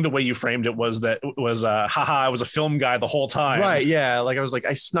think the way you framed it was that it was haha, I was a film guy the whole time. Right. Yeah. Like I was like,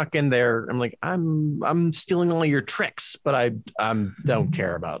 I snuck in there. I'm like, I'm stealing all your tricks, but I don't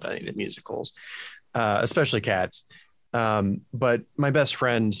care about any of the musicals, especially Cats. But my best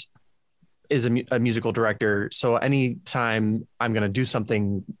friend is a musical director. So anytime I'm going to do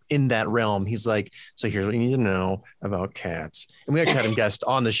something in that realm, he's like, so here's what you need to know about Cats. And we actually had him guest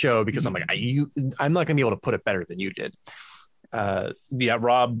on the show because I'm like, I'm not going to be able to put it better than you did.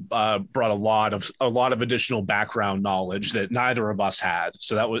 Rob brought a lot of additional background knowledge that neither of us had.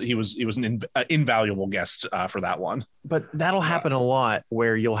 So he was an invaluable guest for that one. But that'll happen a lot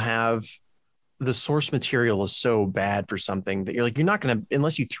where you'll have the source material is so bad for something that you're like, you're not going to,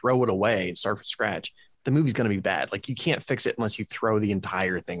 unless you throw it away and start from scratch, the movie's going to be bad. Like you can't fix it unless you throw the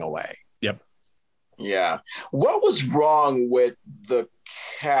entire thing away. Yep. Yeah. What was wrong with the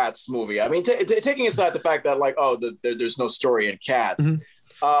Cats movie? I mean, taking aside the fact that like, there's no story in Cats.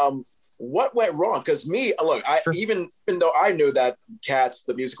 Mm-hmm. What went wrong? Because even though I knew that Cats,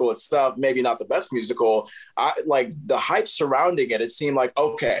 the musical itself, maybe not the best musical, like the hype surrounding it, it seemed like,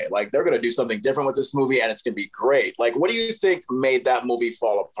 okay, like they're going to do something different with this movie and it's going to be great. Like, what do you think made that movie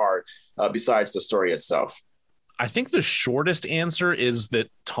fall apart besides the story itself? I think the shortest answer is that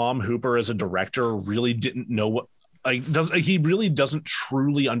Tom Hooper as a director really didn't know what he really doesn't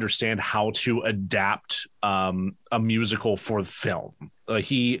truly understand how to adapt a musical for film.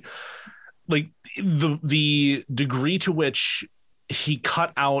 The degree to which he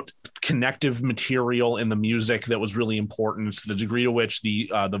cut out connective material in the music that was really important, the degree to which the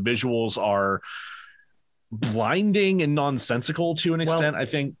visuals are blinding and nonsensical to an extent, I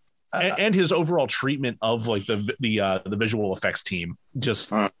think, and his overall treatment of like the visual effects team.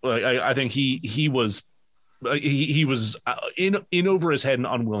 Just I think he was in over his head and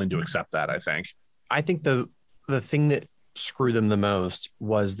unwilling to accept that. I think the thing that screwed them the most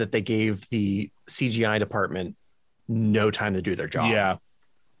was that they gave the CGI department no time to do their job. Yeah.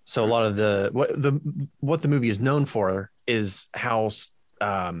 So a lot of what the movie is known for is how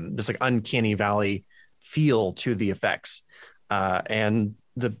this like uncanny valley feel to the effects, and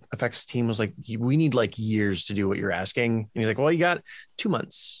the effects team was like, we need like years to do what you're asking. And he's like, well, you got 2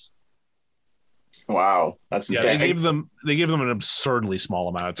 months. Wow, that's insane. They gave them an absurdly small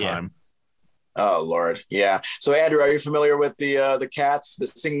amount of time. Yeah. Oh Lord, yeah. So Andrew, are you familiar with the Cats, the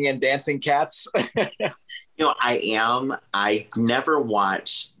singing and dancing Cats? I am. I never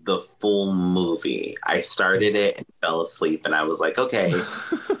watched the full movie. I started it and fell asleep, and I was like, okay,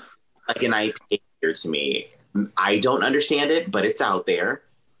 like an IPA here to me. I don't understand it, but it's out there,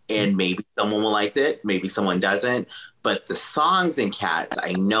 and maybe someone will like it, maybe someone doesn't. But the songs in Cats,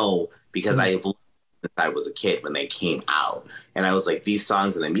 I know because I have. I was a kid when they came out, and I was like, these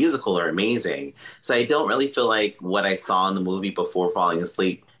songs in the musical are amazing. So I don't really feel like what I saw in the movie before falling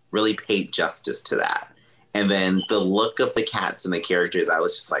asleep really paid justice to that. And then the look of the cats and the characters, I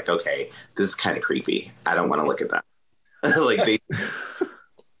was just like, okay, this is kind of creepy. I don't want to look at that.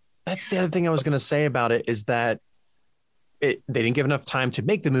 That's the other thing I was going to say about it is that they didn't give enough time to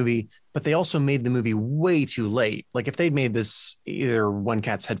make the movie, but they also made the movie way too late. Like if they'd made this either when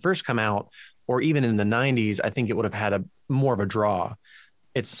Cats had first come out or even in the 90s, I think it would have had more of a draw.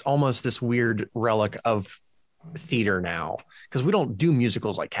 It's almost this weird relic of theater now because we don't do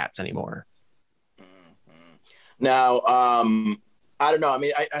musicals like Cats anymore. Now, I don't know. I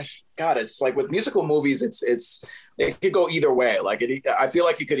mean, God, it's like with musical movies, it could go either way. Like I feel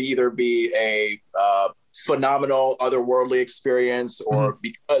like it could either be a phenomenal otherworldly experience, or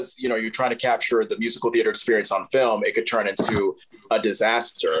because you're trying to capture the musical theater experience on film, it could turn into a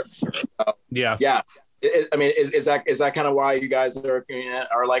disaster. Yeah. I mean, is that kind of why you guys are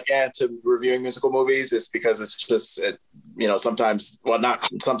like to reviewing musical movies? Is because it's just sometimes, well, not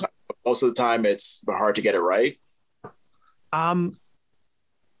sometimes, but most of the time, it's hard to get it right.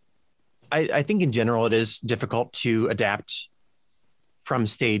 I think in general it is difficult to adapt from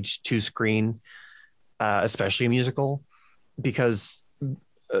stage to screen, especially a musical, because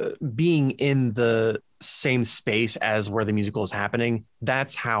being in the same space as where the musical is happening,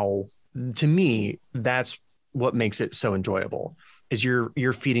 that's how, to me, that's what makes it so enjoyable, is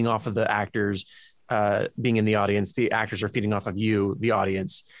you're feeding off of the actors. being in the audience. The actors are feeding off of you, the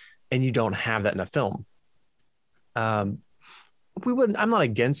audience, and you don't have that in a film. I'm not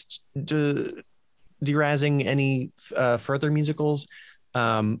against derazzing any further musicals.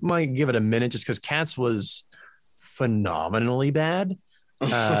 Might give it a minute just because Cats was phenomenally bad.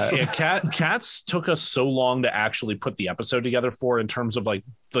 Cats took us so long to actually put the episode together for, in terms of like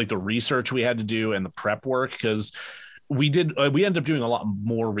the research we had to do and the prep work, because we ended up doing a lot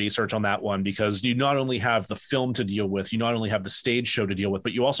more research on that one, because you not only have the film to deal with, you not only have the stage show to deal with,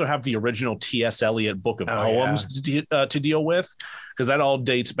 but you also have the original T.S. Eliot book of poems to deal with, because that all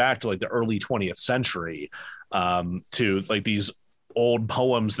dates back to like the early 20th century, to like these old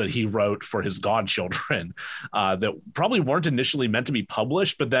poems that he wrote for his godchildren, that probably weren't initially meant to be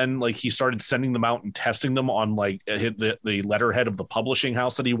published, but then like he started sending them out and testing them on like the letterhead of the publishing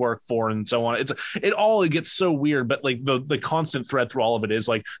house that he worked for, and so on. It gets so weird, but like the constant thread through all of it is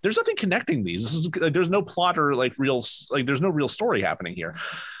like there's nothing connecting these. This is like, there's no plot or like there's no real story happening here.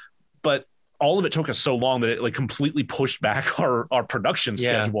 But all of it took us so long that it like completely pushed back our production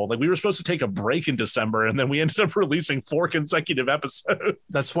schedule. Like we were supposed to take a break in December, and then we ended up releasing 4 consecutive episodes.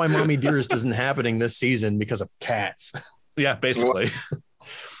 That's why Mommy Dearest isn't happening this season, because of Cats. Yeah, basically.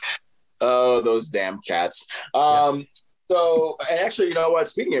 Oh, those damn cats. So, and actually, you know what?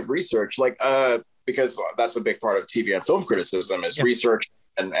 Speaking of research, like, because that's a big part of TV and film criticism is research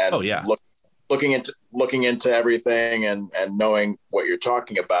and looking into everything and knowing what you're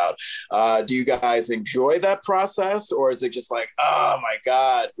talking about. Do you guys enjoy that process, or is it just like, oh my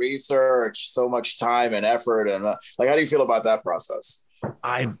God, research, so much time and effort, and like, how do you feel about that process?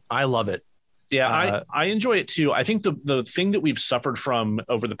 I love it. Yeah, I enjoy it too. I think the thing that we've suffered from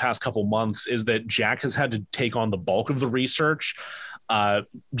over the past couple months is that Jack has had to take on the bulk of the research.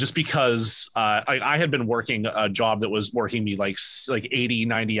 Just because I had been working a job that was working me like 80,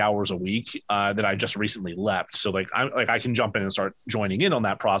 90 hours a week that I just recently left. So I can jump in and start joining in on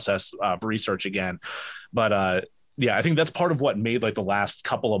that process of research again. But yeah, I think that's part of what made like the last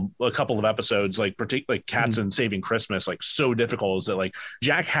couple of episodes, like particularly Cats and Saving Christmas, like so difficult, is that like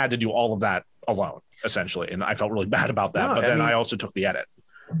Jack had to do all of that alone essentially. And I felt really bad about that. But then I also took the edit.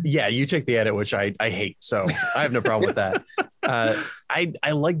 Yeah, you take the edit, which I hate. So I have no problem with that.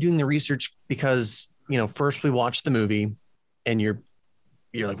 I like doing the research because, you know, first we watch the movie and you're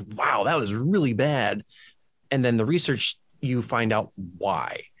like, wow, that was really bad. And then the research, you find out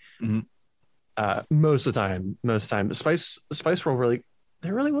why. Most of the time, Spice World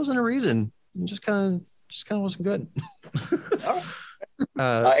there really wasn't a reason. It just kind of wasn't good.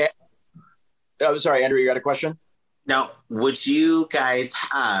 I'm sorry, Andrew, you got a question? Now, would you guys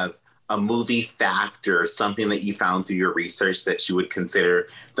have a movie fact or something that you found through your research that you would consider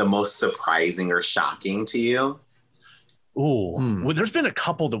the most surprising or shocking to you? Well, there's been a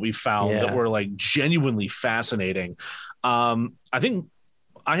couple that we found that were like genuinely fascinating. I think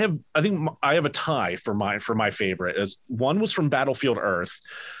I have a tie for my favorite. One was from Battlefield Earth,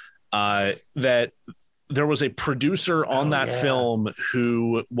 that there was a producer on that film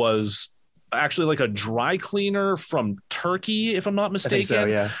who was actually like a dry cleaner from Turkey, if I'm not mistaken. I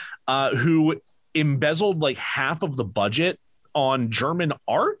think so, who embezzled like half of the budget on German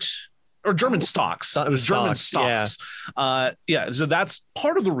art or German stocks. It was German stocks. So that's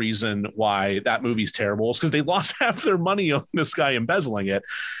part of the reason why that movie's terrible, is because they lost half their money on this guy embezzling it.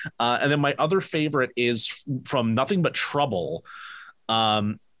 And then my other favorite is from Nothing But Trouble.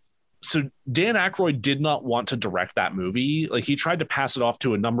 So Dan Aykroyd did not want to direct that movie. Like he tried to pass it off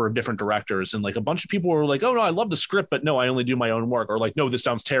to a number of different directors, and like a bunch of people were like, oh no, I love the script, but no, I only do my own work. Or like, no, this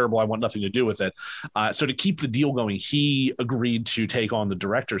sounds terrible, I want nothing to do with it. So to keep the deal going, he agreed to take on the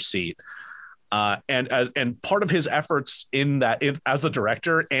director's seat. And part of his efforts in that, as the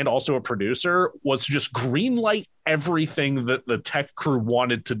director and also a producer, was to just greenlight everything that the tech crew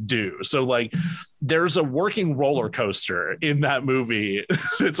wanted to do. So like there's a working roller coaster in that movie.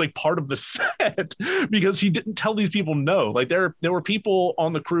 It's like part of the set, because he didn't tell these people no. Like there were people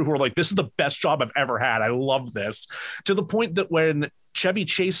on the crew who were like, this is the best job I've ever had, I love this, to the point that when Chevy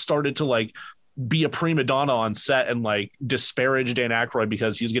Chase started to like be a prima donna on set and like disparage Dan Aykroyd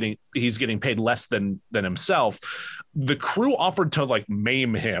because he's getting paid less than himself, the crew offered to like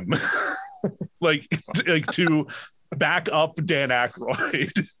maim him like to back up Dan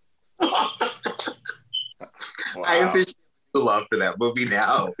Aykroyd. Wow. I appreciate the love for that movie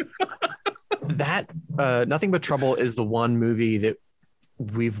now. That Nothing But Trouble is the one movie that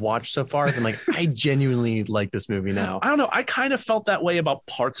we've watched so far. I'm like, I genuinely like this movie now. I don't know. I kind of felt that way about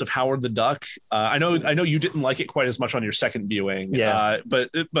parts of Howard the Duck. I know you didn't like it quite as much on your second viewing.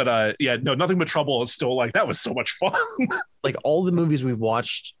 But Nothing But Trouble is still like, that was so much fun. Like all the movies we've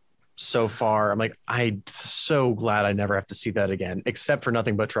watched so far. I'm like, I'm so glad I never have to see that again, except for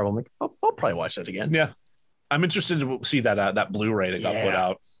Nothing But Trouble. I'm like, I'll probably watch that again. Yeah. I'm interested to see that Blu-ray that got put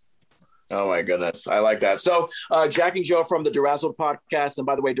out. Oh my goodness, I like that. So, Jack and Joe from the Derazzled podcast, and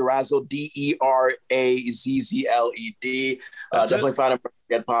by the way, Derazzled, Derazzled. Definitely find it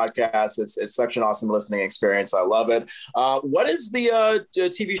get podcasts. It's such an awesome listening experience. I love it. What is the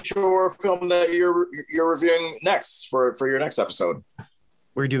TV show or film that you're reviewing next for your next episode?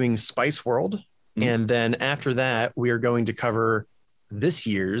 We're doing Spice World, and then after that, we are going to cover this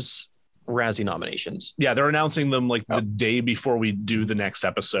year's Razzie nominations. Yeah, they're announcing them like the day before we do the next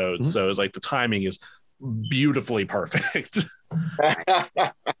episode. So it's like the timing is beautifully perfect.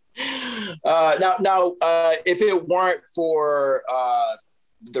 Now, if it weren't for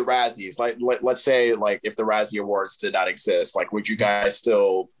the Razzies, let's say like if the Razzie Awards did not exist, like would you guys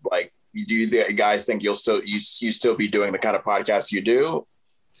still like? Do you guys think you'll still be doing the kind of podcast you do?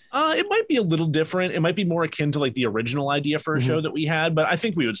 It might be a little different. It might be more akin to like the original idea for a show that we had, but I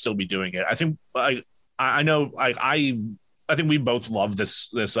think we would still be doing it. I think I think we both love this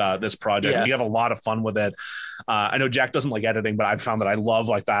project. Yeah. We have a lot of fun with it. I know Jack doesn't like editing, but I've found that I love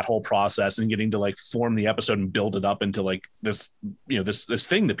like that whole process and getting to like form the episode and build it up into like this, this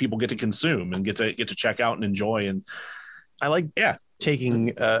thing that people get to consume and get to check out and enjoy. And I like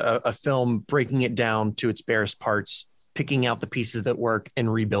taking a film, breaking it down to its barest parts, picking out the pieces that work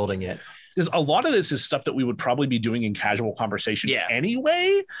and rebuilding it. Because a lot of this is stuff that we would probably be doing in casual conversation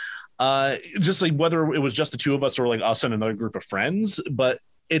anyway. Just like whether it was just the two of us or like us and another group of friends, but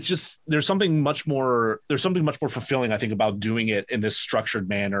it's just, there's something much more fulfilling, I think, about doing it in this structured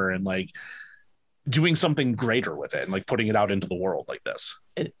manner and like doing something greater with it and like putting it out into the world like this.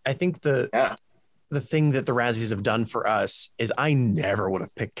 I think the thing that the Razzies have done for us is I never would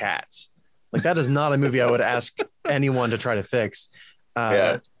have picked Cats. Like that is not a movie I would ask anyone to try to fix.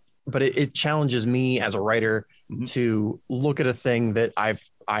 But it challenges me as a writer to look at a thing that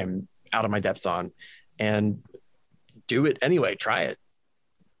I'm out of my depth on and do it anyway. Try it.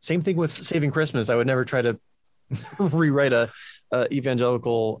 Same thing with Saving Christmas. I would never try to rewrite a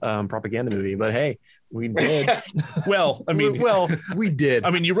evangelical propaganda movie, but hey, we did. Well, I mean, we did.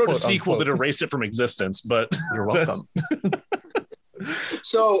 I mean, you wrote a sequel that erased it from existence, but you're welcome.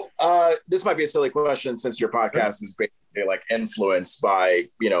 So this might be a silly question since your podcast is basically like influenced by,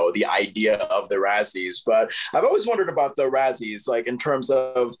 the idea of the Razzies, but I've always wondered about the Razzies, like in terms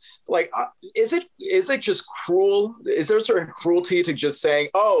of like, is it just cruel? Is there a certain cruelty to just saying,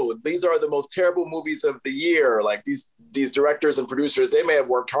 oh, these are the most terrible movies of the year? Like these directors and producers, they may have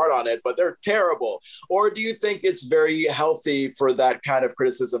worked hard on it, but they're terrible. Or do you think it's very healthy for that kind of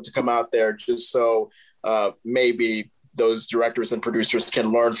criticism to come out there just so maybe those directors and producers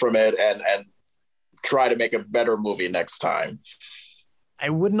can learn from it and try to make a better movie next time? I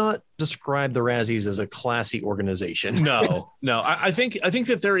would not describe the Razzies as a classy organization. No. I think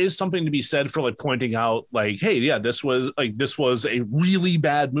that there is something to be said for like pointing out like, hey, yeah, this was a really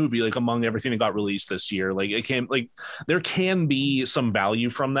bad movie, like among everything that got released this year. Like there can be some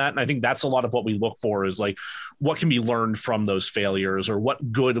value from that. And I think that's a lot of what we look for is like what can be learned from those failures or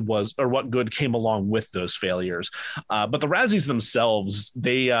what good came along with those failures. But the Razzies themselves,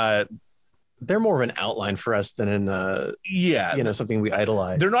 they're more of an outline for us than something we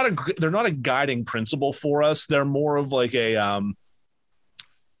idolize. They're not a guiding principle for us. They're more of like a I'm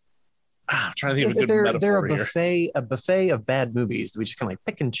trying to think of a good metaphor. They're a buffet of bad movies that we just kind of like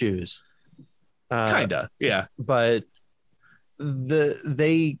pick and choose. Kinda, yeah. But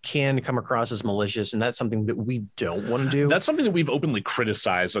they can come across as malicious, and that's something that we don't want to do. That's something that we've openly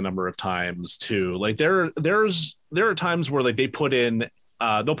criticized a number of times too. Like there are times where like they'll put in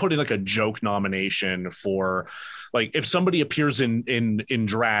like a joke nomination for like if somebody appears in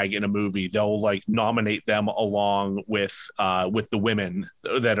drag in a movie, they'll like nominate them along with the women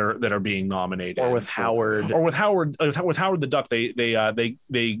that are being nominated, or with Howard the Duck.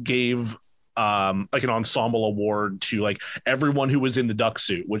 They gave like an ensemble award to like everyone who was in the duck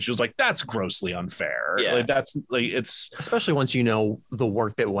suit, which is like that's grossly unfair. Yeah, like that's like it's especially once you know the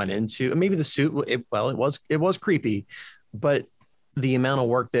work that went into maybe the suit. It was creepy, but the amount of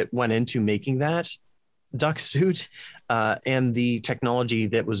work that went into making that duck suit and the technology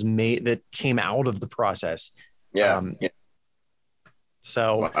that was made that came out of the process.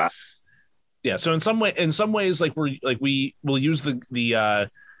 So in some ways like we'll use the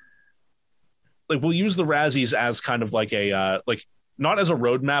Razzies as kind of like a like not as a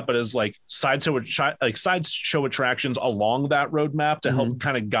roadmap, but as like sideshow attractions along that roadmap to help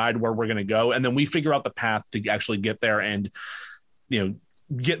kind of guide where we're going to go, and then we figure out the path to actually get there and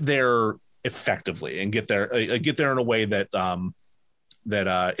get there effectively and get there in a way that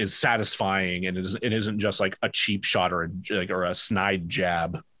that is satisfying, and it isn't just like a cheap shot or a snide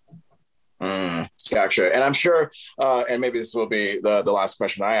jab. Gotcha. And I'm sure, and maybe this will be the last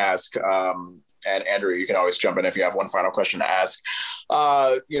question I ask. And Andrew, you can always jump in if you have one final question to ask.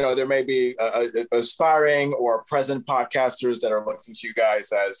 There may be aspiring or present podcasters that are looking to you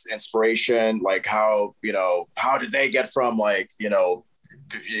guys as inspiration. Like how did they get from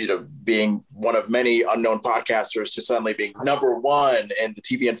being one of many unknown podcasters to suddenly being number one in the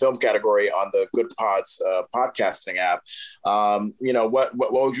TV and film category on the Good Pods podcasting app?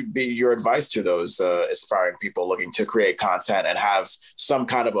 What would be your advice to those aspiring people looking to create content and have some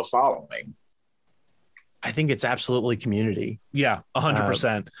kind of a following? I think it's absolutely community. Yeah,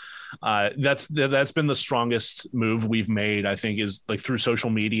 100%. That's been the strongest move we've made, I think, is like through social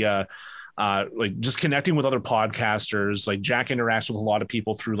media, like just connecting with other podcasters. Like Jack interacts with a lot of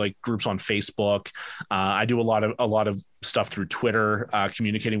people through like groups on Facebook. I do a lot of stuff through Twitter,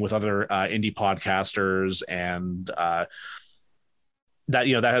 communicating with other indie podcasters, and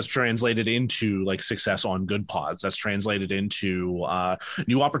that has translated into like success on Good Pods. That's translated into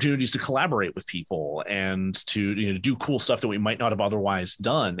new opportunities to collaborate with people and to do cool stuff that we might not have otherwise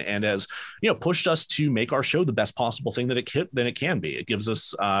done, and has pushed us to make our show the best possible thing that it can be. It gives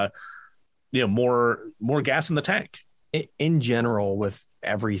us more gas in the tank. In general, with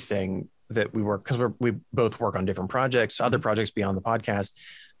everything that we work, because we both work on different projects, other projects beyond the podcast.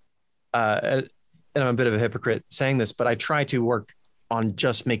 And I'm a bit of a hypocrite saying this, but I try to work on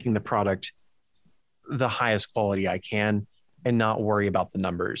just making the product the highest quality I can and not worry about the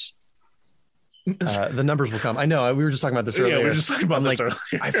numbers. The numbers will come. I know we were just talking about this earlier. Yeah, we were just talking about this earlier.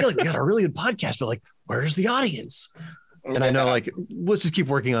 I feel like we got a really good podcast, but like, where's the audience? And I know, like, let's just keep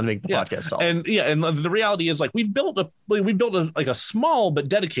working on making the podcast solid. And the reality is, like, we've built a small but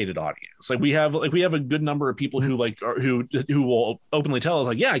dedicated audience. Like we have a good number of people who who will openly tell us,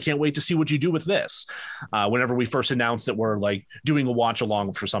 like, yeah, I can't wait to see what you do with this. Whenever we first announce that we're like doing a watch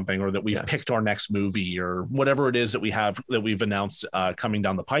along for something, or that we've picked our next movie, or whatever it is that we've announced coming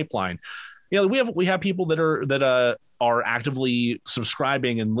down the pipeline. We have people that are actively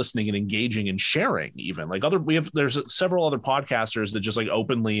subscribing and listening and engaging and sharing. Even like there's several other podcasters that just like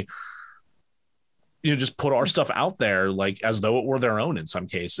openly, just put our stuff out there, like as though it were their own in some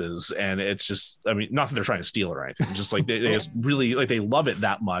cases. And it's just, I mean, not that they're trying to steal it or anything, just like they just really like, they love it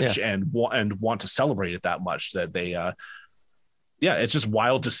that much and want to celebrate it that much that they, it's just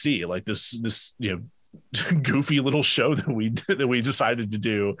wild to see like this, goofy little show that we decided to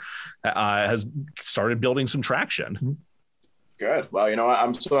do has started building some traction. Good. Well,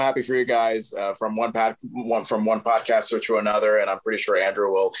 I'm so happy for you guys from one podcaster to another, and I'm pretty sure Andrew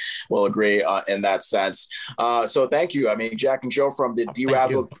will agree in that sense. So thank you. I mean, Jack and Joe from the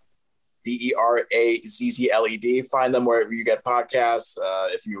Derazzled, Derazzled. Find them wherever you get podcasts.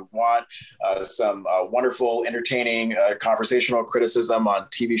 If you want some wonderful, entertaining, conversational criticism on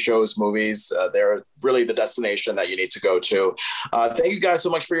TV shows, movies, they're really the destination that you need to go to. Thank you guys so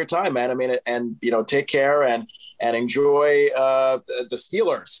much for your time, man. I mean, and take care and enjoy the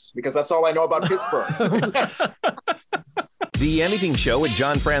Steelers, because that's all I know about Pittsburgh. The Anything Show with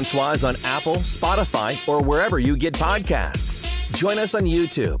John Francois is on Apple, Spotify, or wherever you get podcasts. Join us on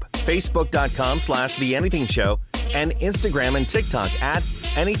YouTube, Facebook.com/The Anything Show, and Instagram and TikTok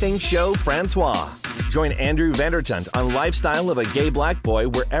 @Anything Show Francois. Join Andrew Vandertunt on Lifestyle of a Gay Black Boy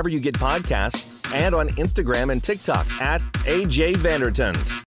wherever you get podcasts, and on Instagram and TikTok @AJ Vandertunt.